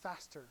burns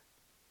faster.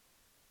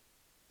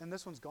 And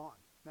this one's gone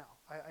now.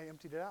 I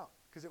emptied it out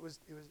because it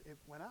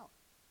went out.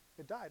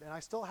 It died. And I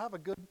still have a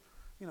good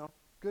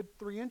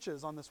 3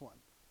 inches on this one.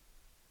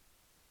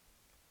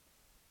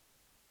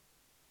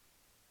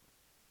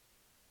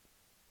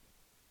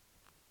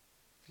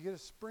 If you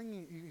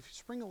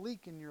spring a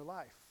leak in your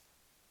life,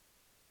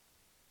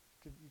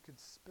 you could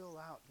spill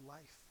out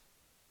life,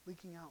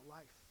 leaking out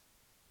life.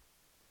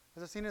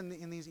 As I've seen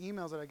in these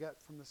emails that I get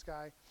from this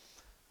guy,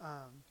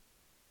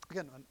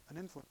 again, an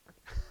influencer.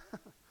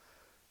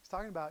 He's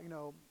talking about,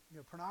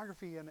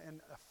 pornography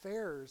and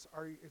affairs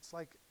it's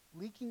like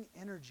leaking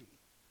energy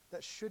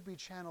that should be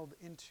channeled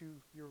into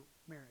your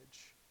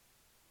marriage.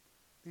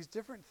 These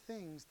different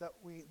things that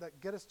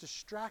get us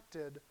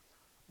distracted,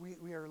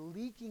 we are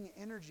leaking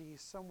energy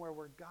somewhere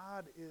where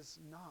God is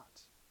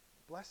not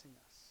blessing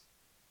us.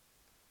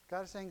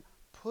 God is saying,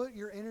 put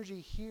your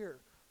energy here.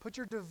 Put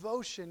your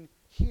devotion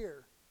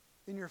here.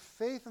 In your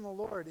faith in the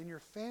Lord, in your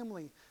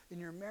family, in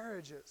your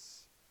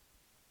marriages,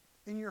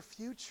 in your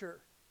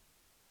future,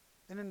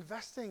 in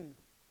investing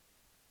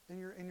in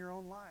your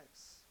own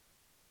lives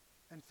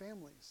and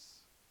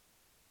families.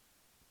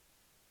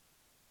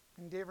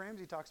 And Dave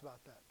Ramsey talks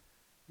about that.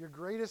 Your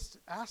greatest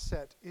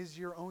asset is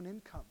your own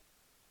income.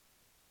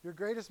 Your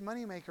greatest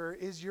moneymaker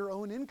is your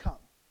own income.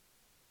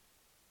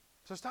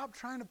 So stop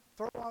trying to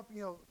throw up,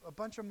 a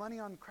bunch of money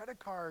on credit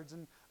cards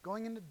and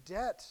going into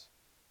debt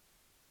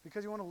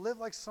because you want to live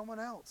like someone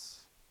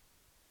else.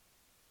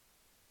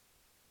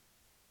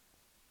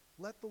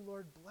 Let the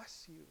Lord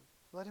bless you.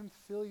 Let him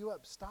fill you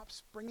up. Stop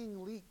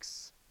springing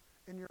leaks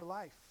in your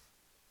life.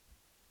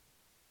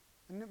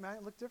 And it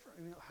might look different.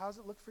 How does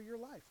it look for your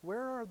life?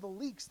 Where are the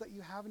leaks that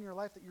you have in your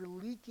life that you're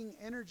leaking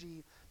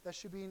energy that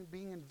should be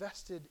being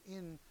invested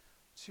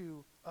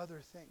into other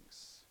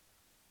things?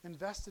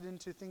 Invested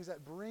into things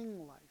that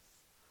bring life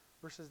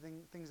versus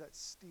things that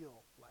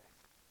steal life.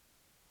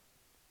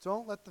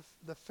 Don't let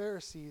the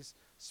Pharisees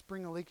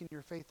spring a leak in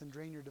your faith and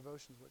drain your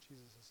devotions, what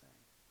Jesus is saying.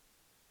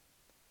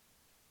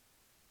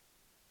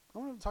 I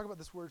want to talk about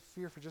this word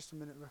fear for just a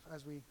minute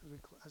as we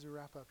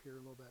wrap up here a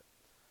little bit.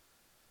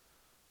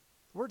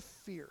 The word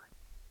fear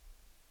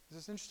is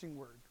this interesting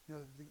word.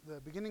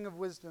 The beginning of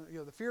wisdom,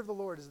 the fear of the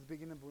Lord is the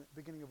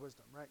beginning of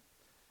wisdom, right?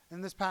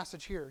 In this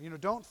passage here,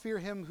 don't fear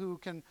him who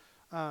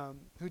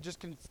just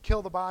can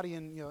kill the body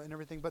and and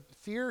everything, but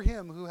fear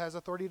him who has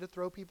authority to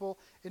throw people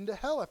into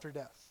hell after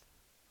death.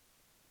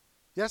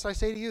 Yes, I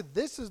say to you,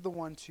 this is the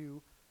one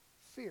to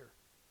fear.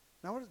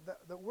 Now,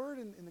 the word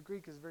in the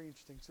Greek is very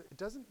interesting. So it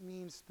doesn't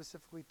mean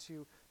specifically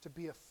to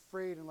be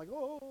afraid and like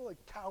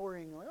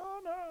cowering, like, oh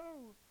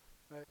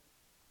no, right?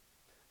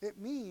 It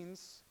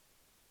means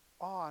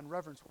awe and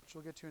reverence, which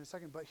we'll get to in a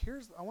second. But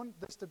I want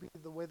this to be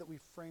the way that we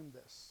frame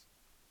this.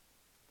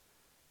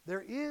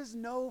 There is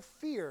no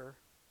fear,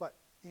 but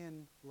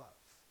in love.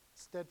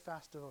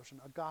 Steadfast devotion,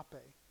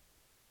 agape,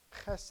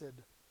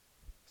 chesed,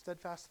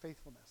 steadfast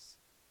faithfulness.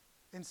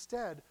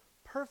 Instead,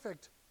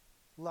 perfect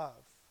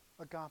love,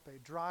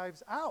 agape,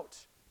 drives out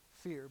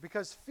fear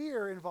because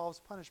fear involves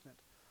punishment.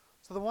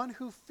 So the one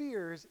who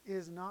fears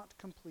is not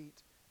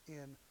complete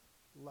in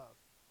love.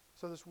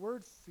 So this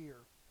word fear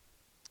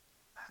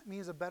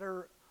means a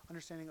better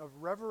understanding of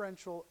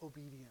reverential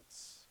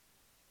obedience.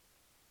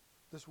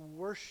 This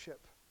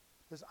worship,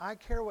 this I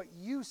care what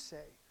you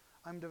say.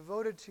 I'm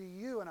devoted to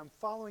you and I'm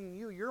following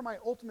you. You're my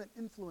ultimate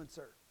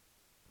influencer.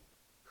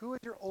 Who is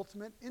your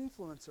ultimate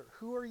influencer?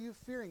 Who are you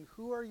fearing?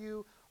 Who are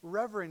you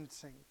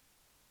reverencing?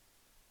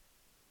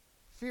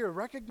 Fear,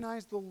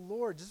 recognize the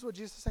Lord. This is what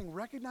Jesus is saying.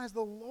 Recognize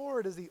the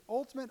Lord as the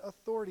ultimate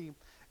authority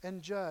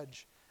and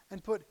judge,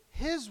 and put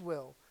his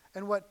will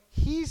and what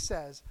he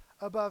says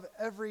above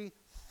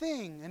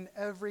everything and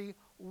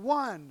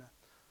everyone,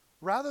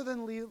 rather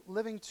than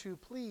living to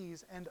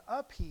please and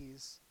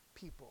appease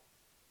people.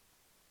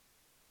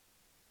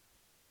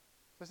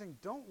 So I'm saying,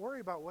 don't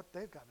worry about what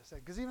they've got to say.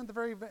 Because even at the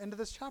very end of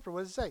this chapter,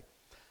 what does it say?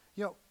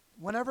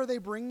 Whenever they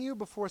bring you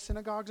before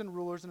synagogues and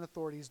rulers and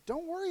authorities,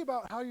 don't worry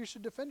about how you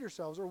should defend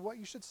yourselves or what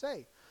you should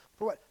say.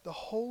 For what? The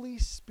Holy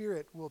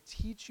Spirit will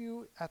teach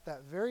you at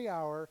that very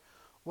hour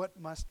what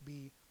must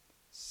be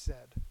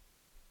said.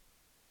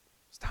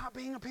 Stop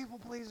being a people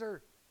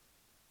pleaser,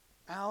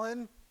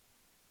 Alan.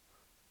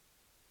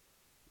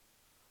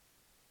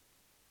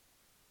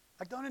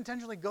 Don't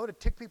intentionally go to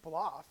tick people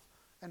off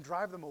and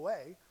drive them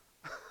away.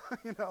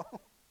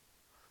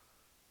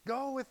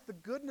 Go with the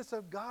goodness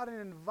of God and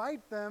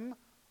invite them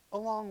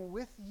along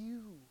with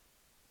you.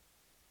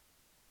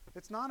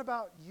 It's not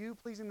about you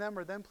pleasing them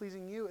or them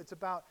pleasing you. It's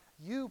about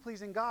you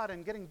pleasing God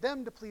and getting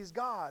them to please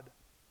God.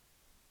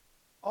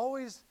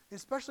 Always,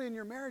 especially in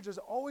your marriages,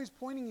 always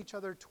pointing each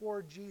other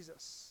toward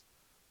Jesus.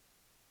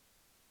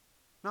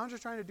 Not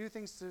just trying to do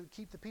things to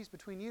keep the peace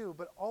between you,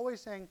 but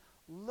always saying,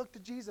 look to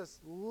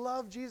Jesus,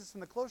 love Jesus.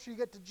 And the closer you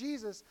get to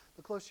Jesus,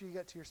 the closer you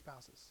get to your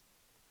spouses.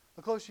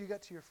 The closer you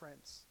get to your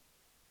friends.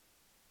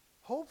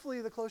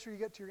 Hopefully, the closer you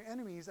get to your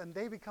enemies and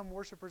they become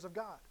worshipers of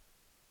God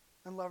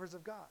and lovers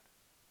of God.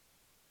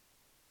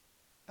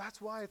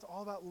 That's why it's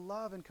all about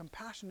love and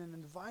compassion and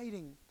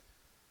inviting.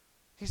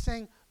 He's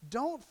saying,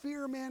 don't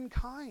fear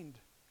mankind.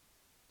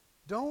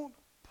 Don't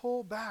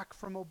pull back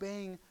from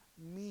obeying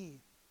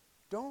me.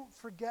 Don't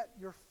forget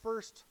your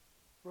first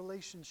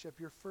relationship,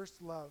 your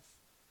first love.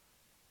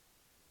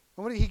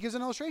 And he gives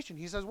an illustration.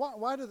 He says,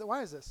 why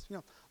is this?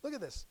 Look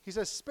at this. He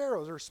says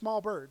sparrows are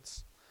small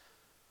birds.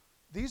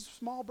 These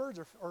small birds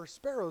or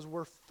sparrows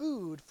were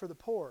food for the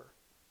poor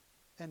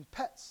and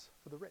pets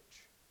for the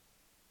rich.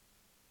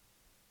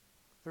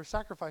 They're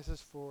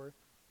sacrifices for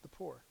the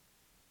poor.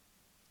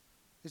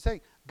 He's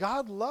saying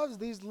God loves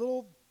these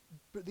little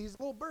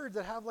birds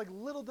that have like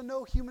little to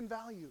no human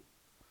value.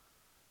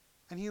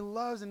 And he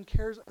loves and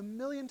cares a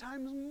million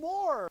times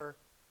more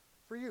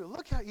for you.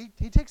 Look how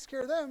he takes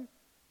care of them.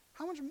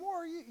 How much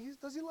more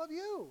does he love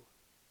you?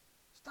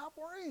 Stop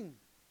worrying.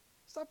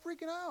 Stop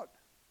freaking out.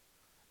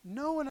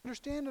 Know and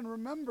understand and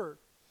remember.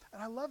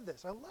 And I love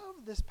this. I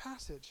love this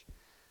passage.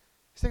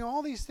 He's saying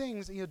all these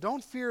things,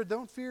 don't fear,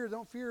 don't fear,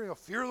 don't fear.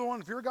 Fear the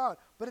one, fear God.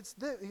 But it's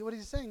what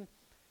he's saying,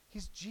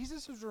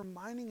 Jesus is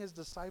reminding his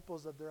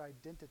disciples of their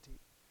identity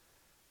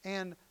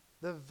and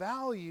their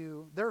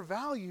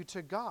value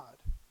to God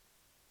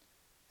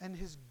and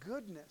his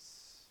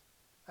goodness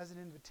as an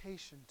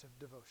invitation to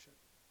devotion.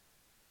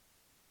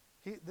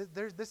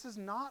 This is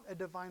not a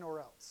divine or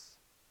else.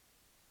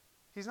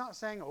 He's not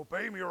saying,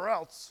 obey me or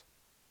else.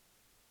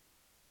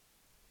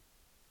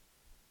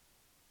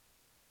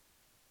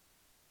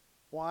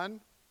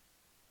 One,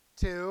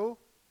 two.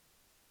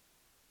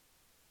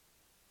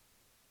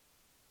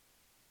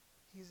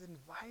 He's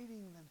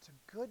inviting them to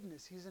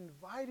goodness. He's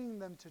inviting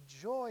them to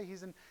joy.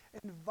 He's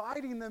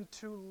inviting them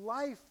to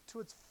life to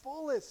its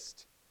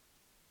fullest.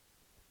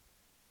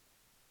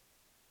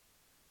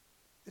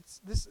 It's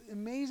this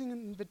amazing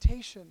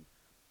invitation.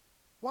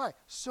 Why?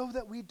 So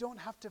that we don't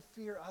have to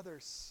fear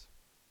others.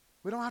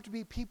 We don't have to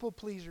be people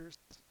pleasers.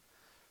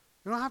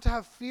 We don't have to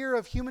have fear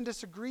of human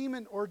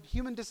disagreement or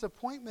human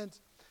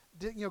disappointment,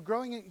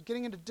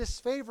 getting into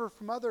disfavor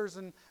from others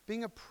and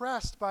being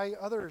oppressed by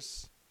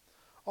others.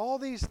 All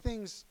these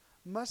things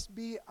must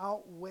be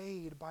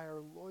outweighed by our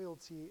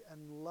loyalty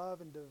and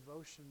love and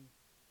devotion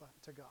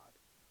to God.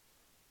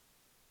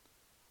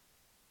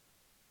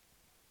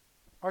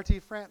 R.T.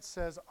 France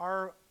says,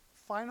 our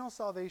final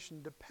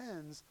salvation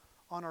depends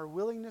on our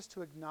willingness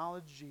to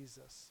acknowledge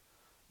Jesus,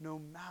 no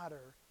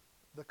matter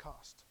the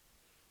cost.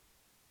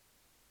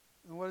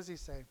 And what does he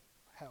say?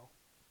 Hell.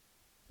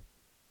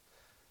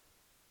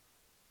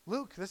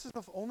 Luke, this is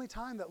the only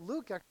time that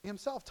Luke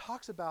himself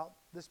talks about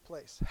this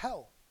place,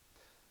 hell.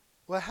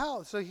 Well,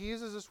 hell, so he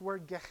uses this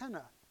word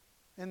Gehenna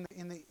in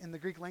the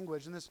Greek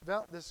language. And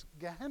this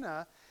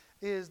Gehenna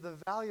is the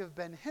valley of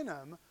Ben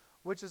Hinnom,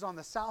 which is on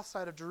the south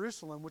side of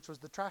Jerusalem, which was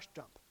the trash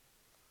dump.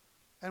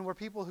 And where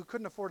people who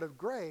couldn't afford a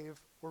grave,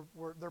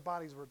 their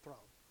bodies were thrown.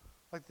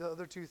 Like the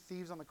other two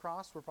thieves on the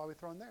cross were probably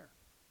thrown there.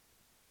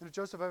 And if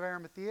Joseph of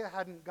Arimathea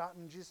hadn't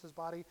gotten Jesus'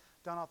 body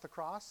down off the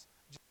cross,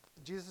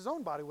 Jesus'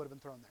 own body would have been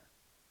thrown there.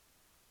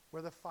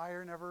 Where the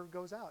fire never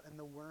goes out and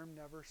the worm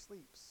never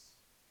sleeps.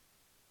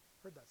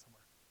 Heard that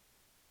somewhere.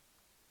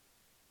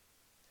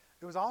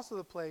 It was also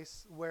the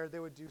place where they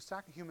would do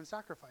human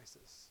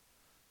sacrifices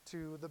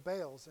to the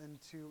Baals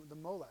and to the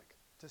Molech,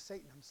 to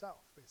Satan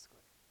himself,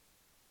 basically,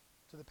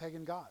 to the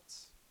pagan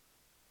gods.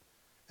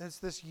 And it's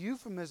this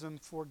euphemism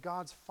for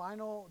God's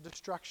final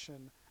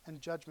destruction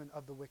and judgment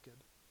of the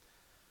wicked.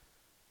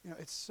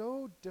 It's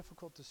so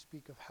difficult to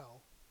speak of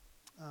hell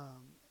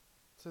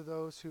to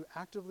those who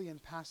actively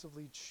and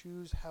passively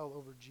choose hell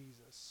over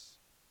Jesus,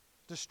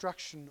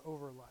 destruction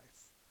over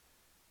life,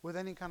 with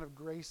any kind of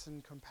grace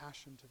and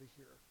compassion to the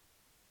hearer.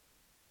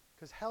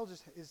 Because hell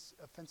just is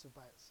offensive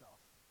by itself.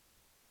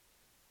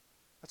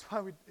 That's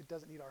why it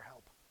doesn't need our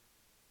help.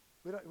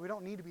 We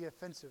don't need to be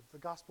offensive. The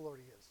gospel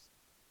already is.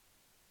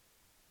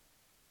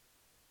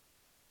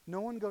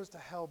 No one goes to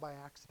hell by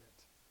accident.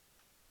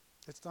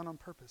 It's done on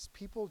purpose.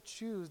 People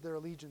choose their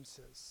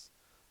allegiances,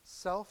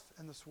 self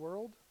and this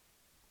world,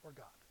 or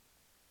God.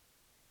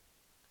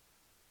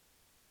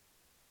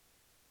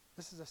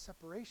 This is a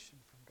separation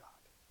from God.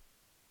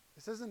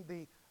 This isn't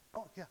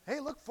hey,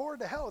 look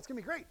forward to hell. It's going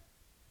to be great.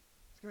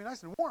 It's going to be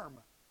nice and warm.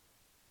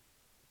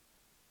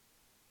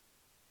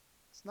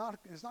 It's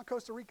not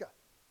Costa Rica.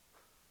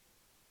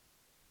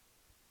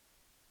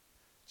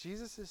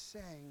 Jesus is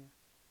saying,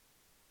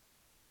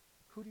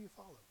 who do you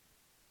follow?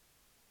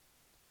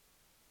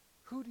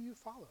 Who do you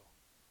follow?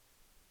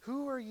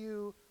 Who are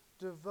you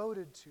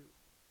devoted to?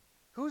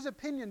 Whose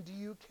opinion do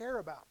you care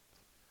about?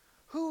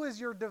 Who is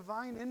your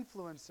divine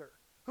influencer?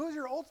 Who is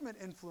your ultimate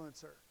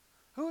influencer?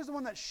 Who is the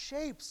one that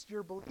shapes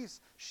your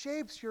beliefs,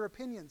 shapes your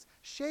opinions,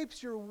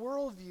 shapes your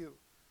worldview,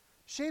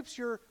 shapes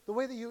the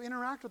way that you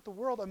interact with the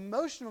world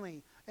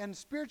emotionally and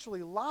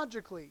spiritually,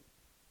 logically?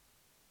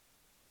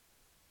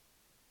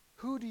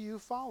 Who do you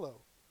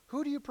follow?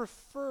 Who do you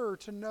prefer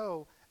to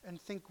know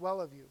and think well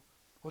of you?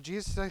 Well,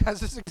 Jesus has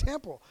this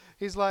example.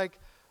 He's like,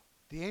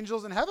 the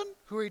angels in heaven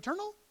who are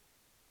eternal,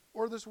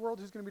 or this world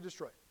who's going to be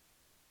destroyed?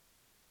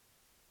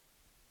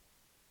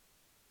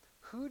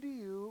 Who do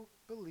you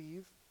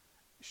believe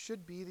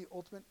should be the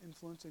ultimate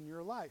influence in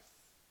your life?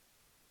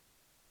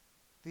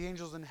 The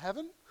angels in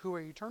heaven who are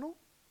eternal,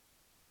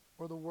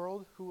 or the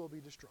world who will be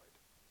destroyed?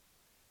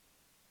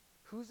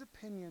 Whose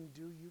opinion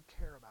do you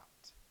care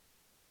about?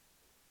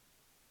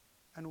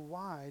 And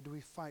why do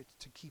we fight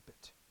to keep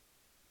it?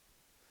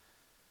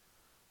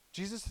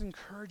 Jesus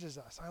encourages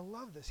us. I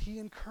love this. He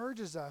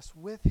encourages us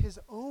with his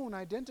own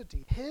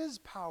identity, his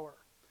power.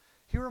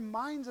 He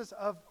reminds us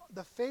of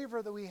the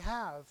favor that we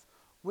have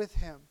with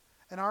him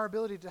and our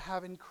ability to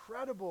have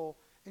incredible,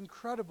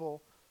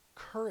 incredible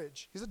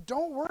courage. He said,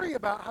 don't worry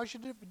about how you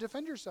should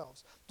defend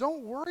yourselves.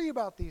 Don't worry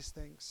about these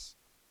things.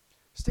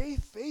 Stay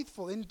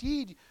faithful.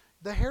 Indeed,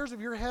 the hairs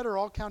of your head are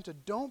all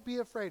counted. Don't be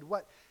afraid.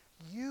 What?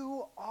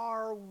 You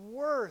are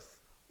worth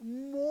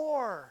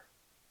more.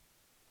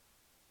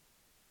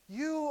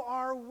 You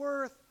are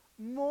worth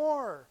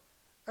more.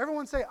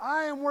 Everyone say,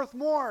 I am worth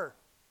more.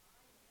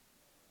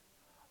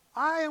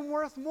 I am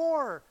worth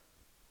more.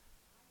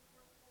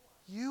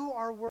 You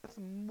are worth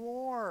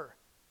more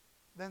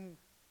than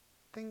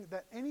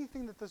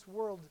anything that this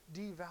world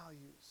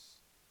devalues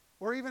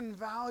or even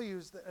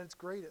values at its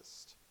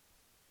greatest.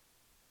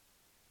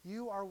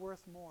 You are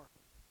worth more.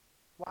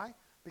 Why?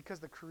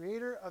 Because the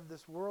creator of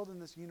this world and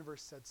this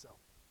universe said so.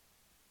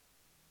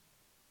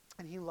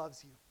 And he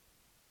loves you.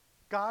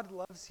 God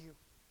loves you.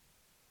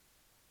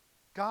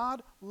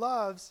 God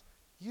loves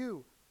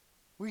you.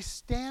 We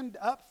stand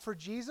up for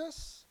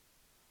Jesus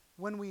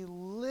when we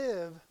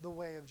live the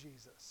way of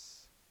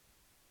Jesus.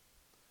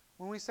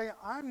 When we say,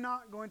 I'm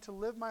not going to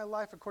live my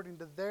life according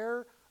to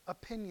their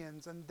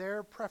opinions and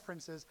their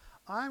preferences.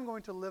 I'm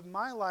going to live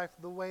my life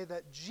the way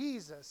that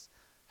Jesus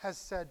has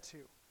said to,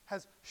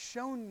 has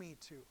shown me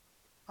to.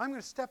 I'm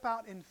going to step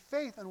out in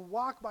faith and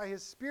walk by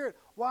his Spirit.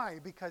 Why?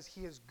 Because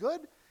he is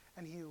good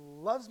and he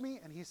loves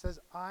me, and he says,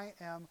 I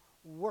am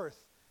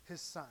worth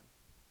his Son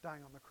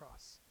dying on the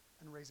cross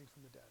and raising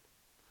from the dead.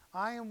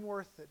 I am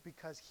worth it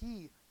because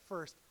he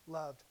first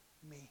loved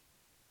me.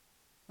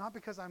 Not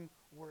because I'm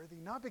worthy,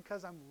 not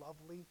because I'm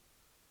lovely,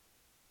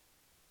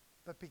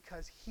 but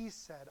because he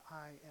said,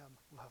 I am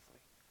lovely.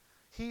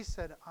 He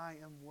said, I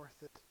am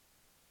worth it.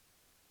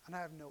 And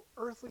I have no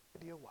earthly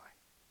idea why.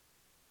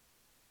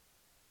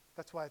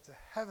 That's why it's a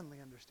heavenly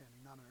understanding,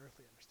 not an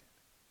earthly understanding.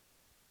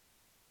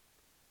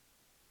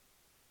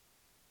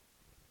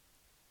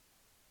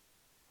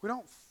 We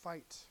don't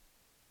fight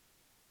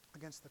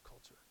against the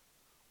culture.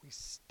 We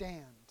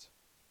stand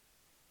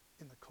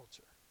in the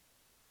culture.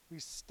 We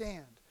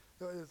stand.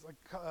 It was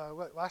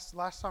like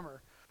last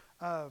summer,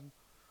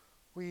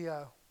 we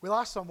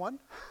lost someone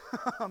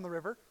on the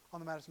river,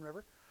 on the Madison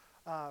River,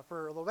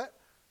 for a little bit,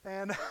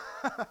 and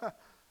I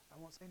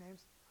won't say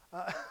names,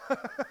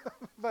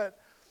 but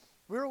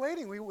we were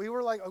waiting. We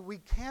were like, we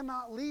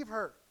cannot leave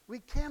her. We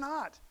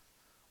cannot.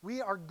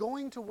 We are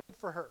going to wait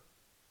for her.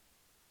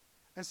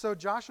 And so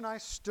Josh and I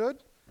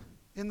stood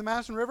in the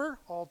Madison River,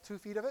 all 2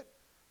 feet of it,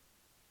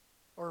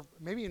 or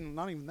maybe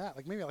not even that,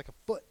 maybe like a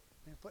foot,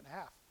 maybe a foot and a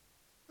half.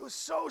 It was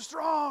so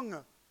strong.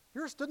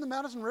 You ever stood in the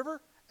Madison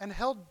River and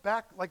held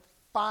back like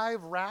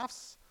 5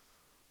 rafts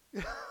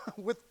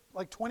with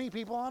like 20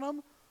 people on them?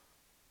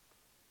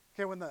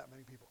 Okay, it wasn't that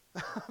many people,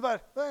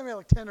 but maybe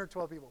like 10 or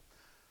 12 people.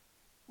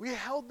 We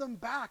held them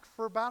back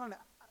for about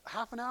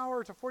half an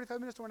hour to 45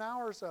 minutes to an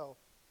hour or so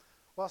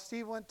while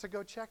Steve went to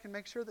go check and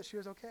make sure that she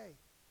was okay.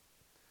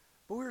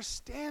 But we were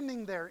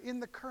standing there in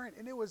the current,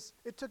 and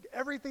it took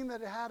everything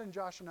that it had in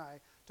Josh and I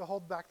to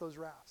hold back those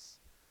rafts.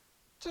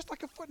 Just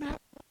like a foot and a half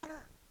of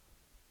water.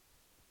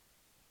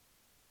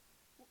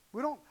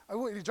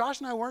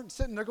 Josh and I weren't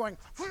sitting there going,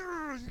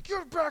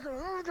 get back,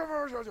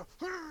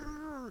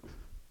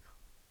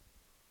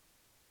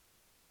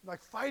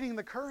 like fighting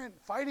the current,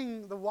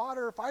 fighting the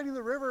water, fighting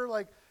the river,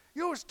 like,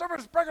 you stubborn,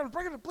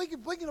 blinking.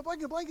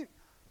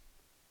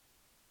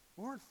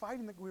 We weren't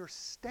fighting, we were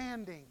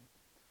standing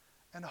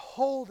and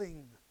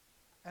holding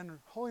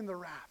the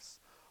rafts,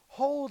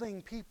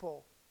 holding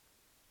people,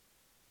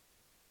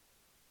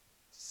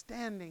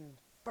 standing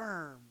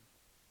firm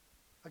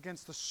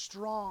against the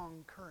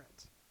strong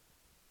current.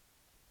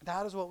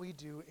 That is what we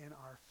do in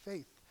our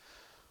faith.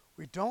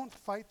 We don't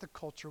fight the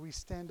culture, we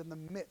stand in the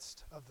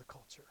midst of the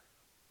culture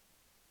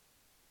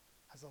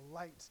as a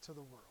light to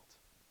the world.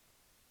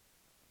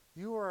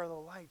 You are the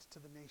light to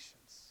the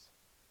nations.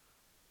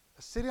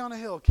 A city on a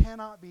hill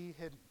cannot be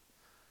hidden.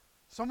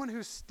 Someone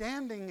who's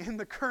standing in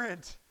the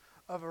current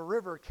of a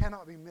river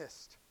cannot be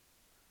missed.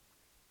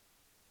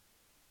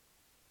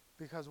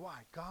 Because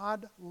why?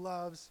 God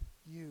loves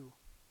you.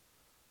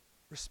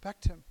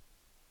 Respect him.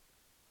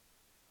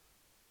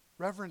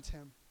 Reverence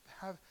him.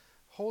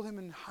 Hold him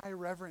in high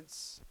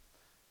reverence.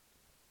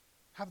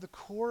 Have the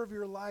core of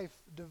your life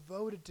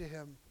devoted to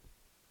him.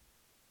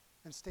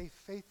 And stay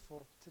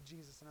faithful to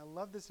Jesus. And I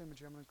love this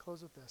imagery. I'm going to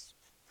close with this.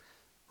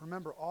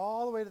 Remember,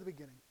 all the way to the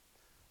beginning,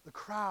 the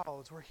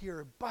crowds were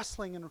here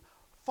bustling and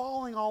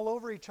falling all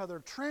over each other,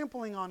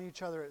 trampling on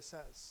each other, it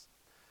says.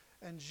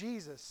 And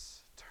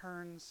Jesus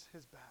turns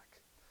his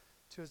back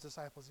to his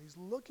disciples. He's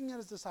looking at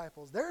his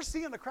disciples. They're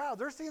seeing the crowd.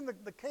 They're seeing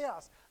the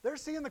chaos. They're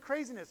seeing the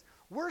craziness.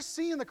 We're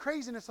seeing the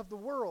craziness of the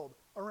world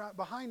around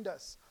behind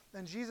us.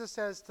 And Jesus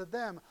says to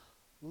them,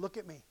 look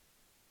at me.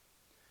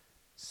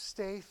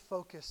 Stay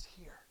focused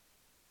here.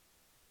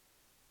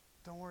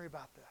 Don't worry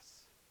about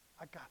this.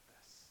 I got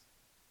this.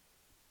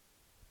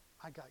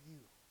 I got you.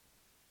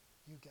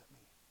 You get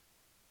me.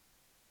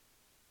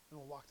 And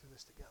we'll walk through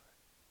this together.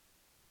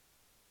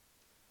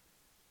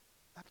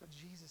 That's what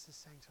Jesus is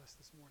saying to us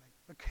this morning.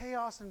 The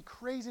chaos and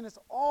craziness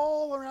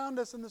all around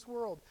us in this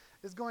world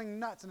is going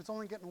nuts, and it's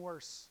only getting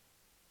worse.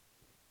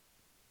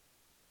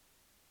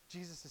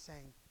 Jesus is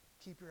saying,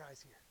 keep your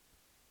eyes here.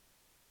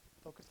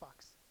 Focus,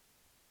 Fox.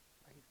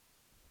 Right here.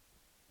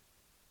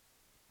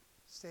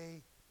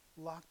 Stay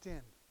locked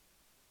in.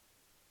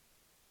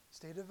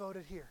 Stay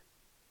devoted here.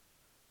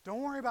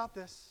 Don't worry about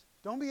this.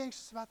 Don't be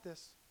anxious about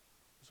this.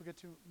 Which we'll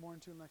get more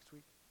into next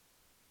week.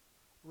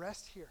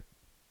 Rest here.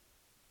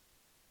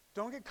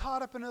 Don't get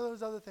caught up in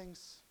those other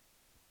things.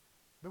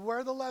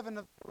 Beware the leaven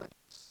of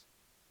religions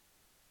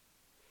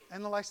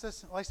and the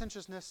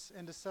licentiousness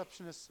and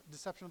deception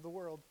of the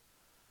world.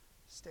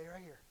 Stay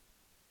right here.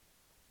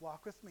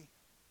 Walk with me.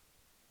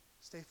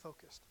 Stay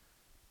focused.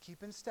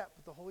 Keep in step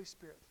with the Holy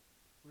Spirit.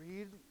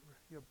 Read,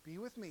 be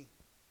with me.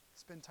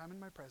 Spend time in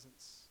my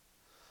presence.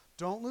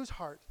 Don't lose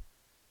heart.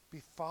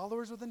 Be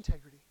followers with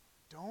integrity.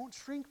 Don't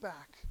shrink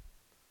back.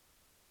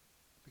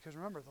 Because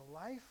remember, the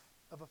life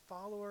of a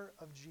follower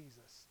of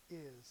Jesus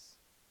is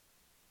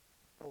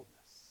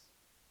boldness,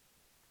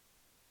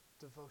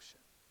 devotion,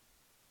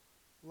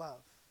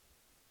 love,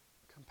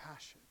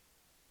 compassion,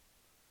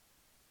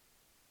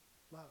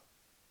 love,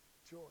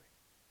 joy,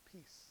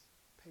 peace,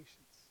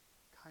 patience,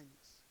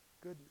 kindness,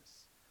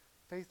 goodness,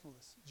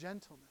 faithfulness,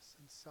 gentleness,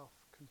 and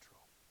self-control.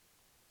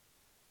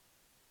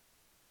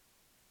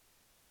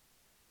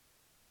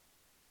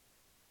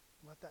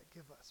 Let that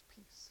give us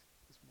peace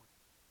this morning.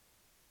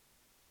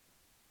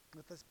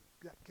 Let that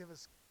give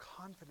us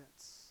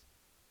confidence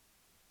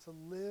to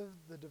live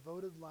the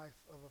devoted life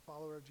of a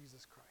follower of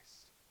Jesus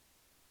Christ.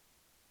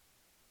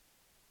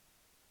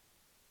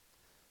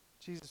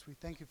 Jesus, we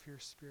thank you for your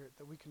Spirit,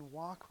 that we can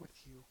walk with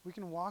you. We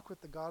can walk with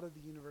the God of the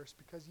universe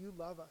because you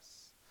love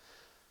us.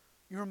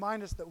 You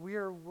remind us that we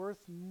are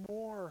worth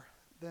more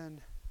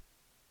than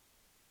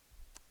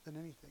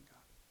anything,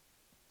 God.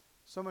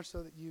 So much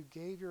so that you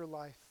gave your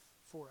life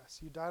for us.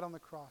 You died on the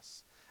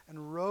cross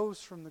and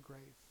rose from the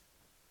grave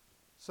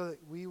so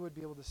that we would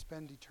be able to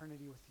spend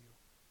eternity with you.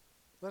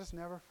 Let us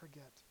never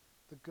forget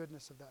the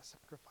goodness of that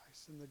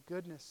sacrifice and the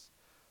goodness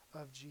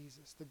of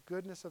Jesus, the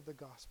goodness of the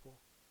gospel,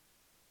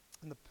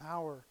 and the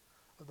power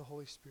of the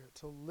Holy Spirit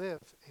to live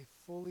a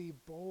fully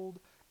bold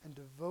and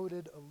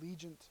devoted,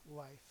 allegiant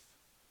life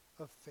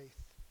of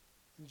faith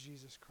in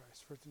Jesus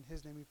Christ. For it's in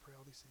his name we pray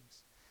all these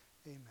things.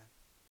 Amen.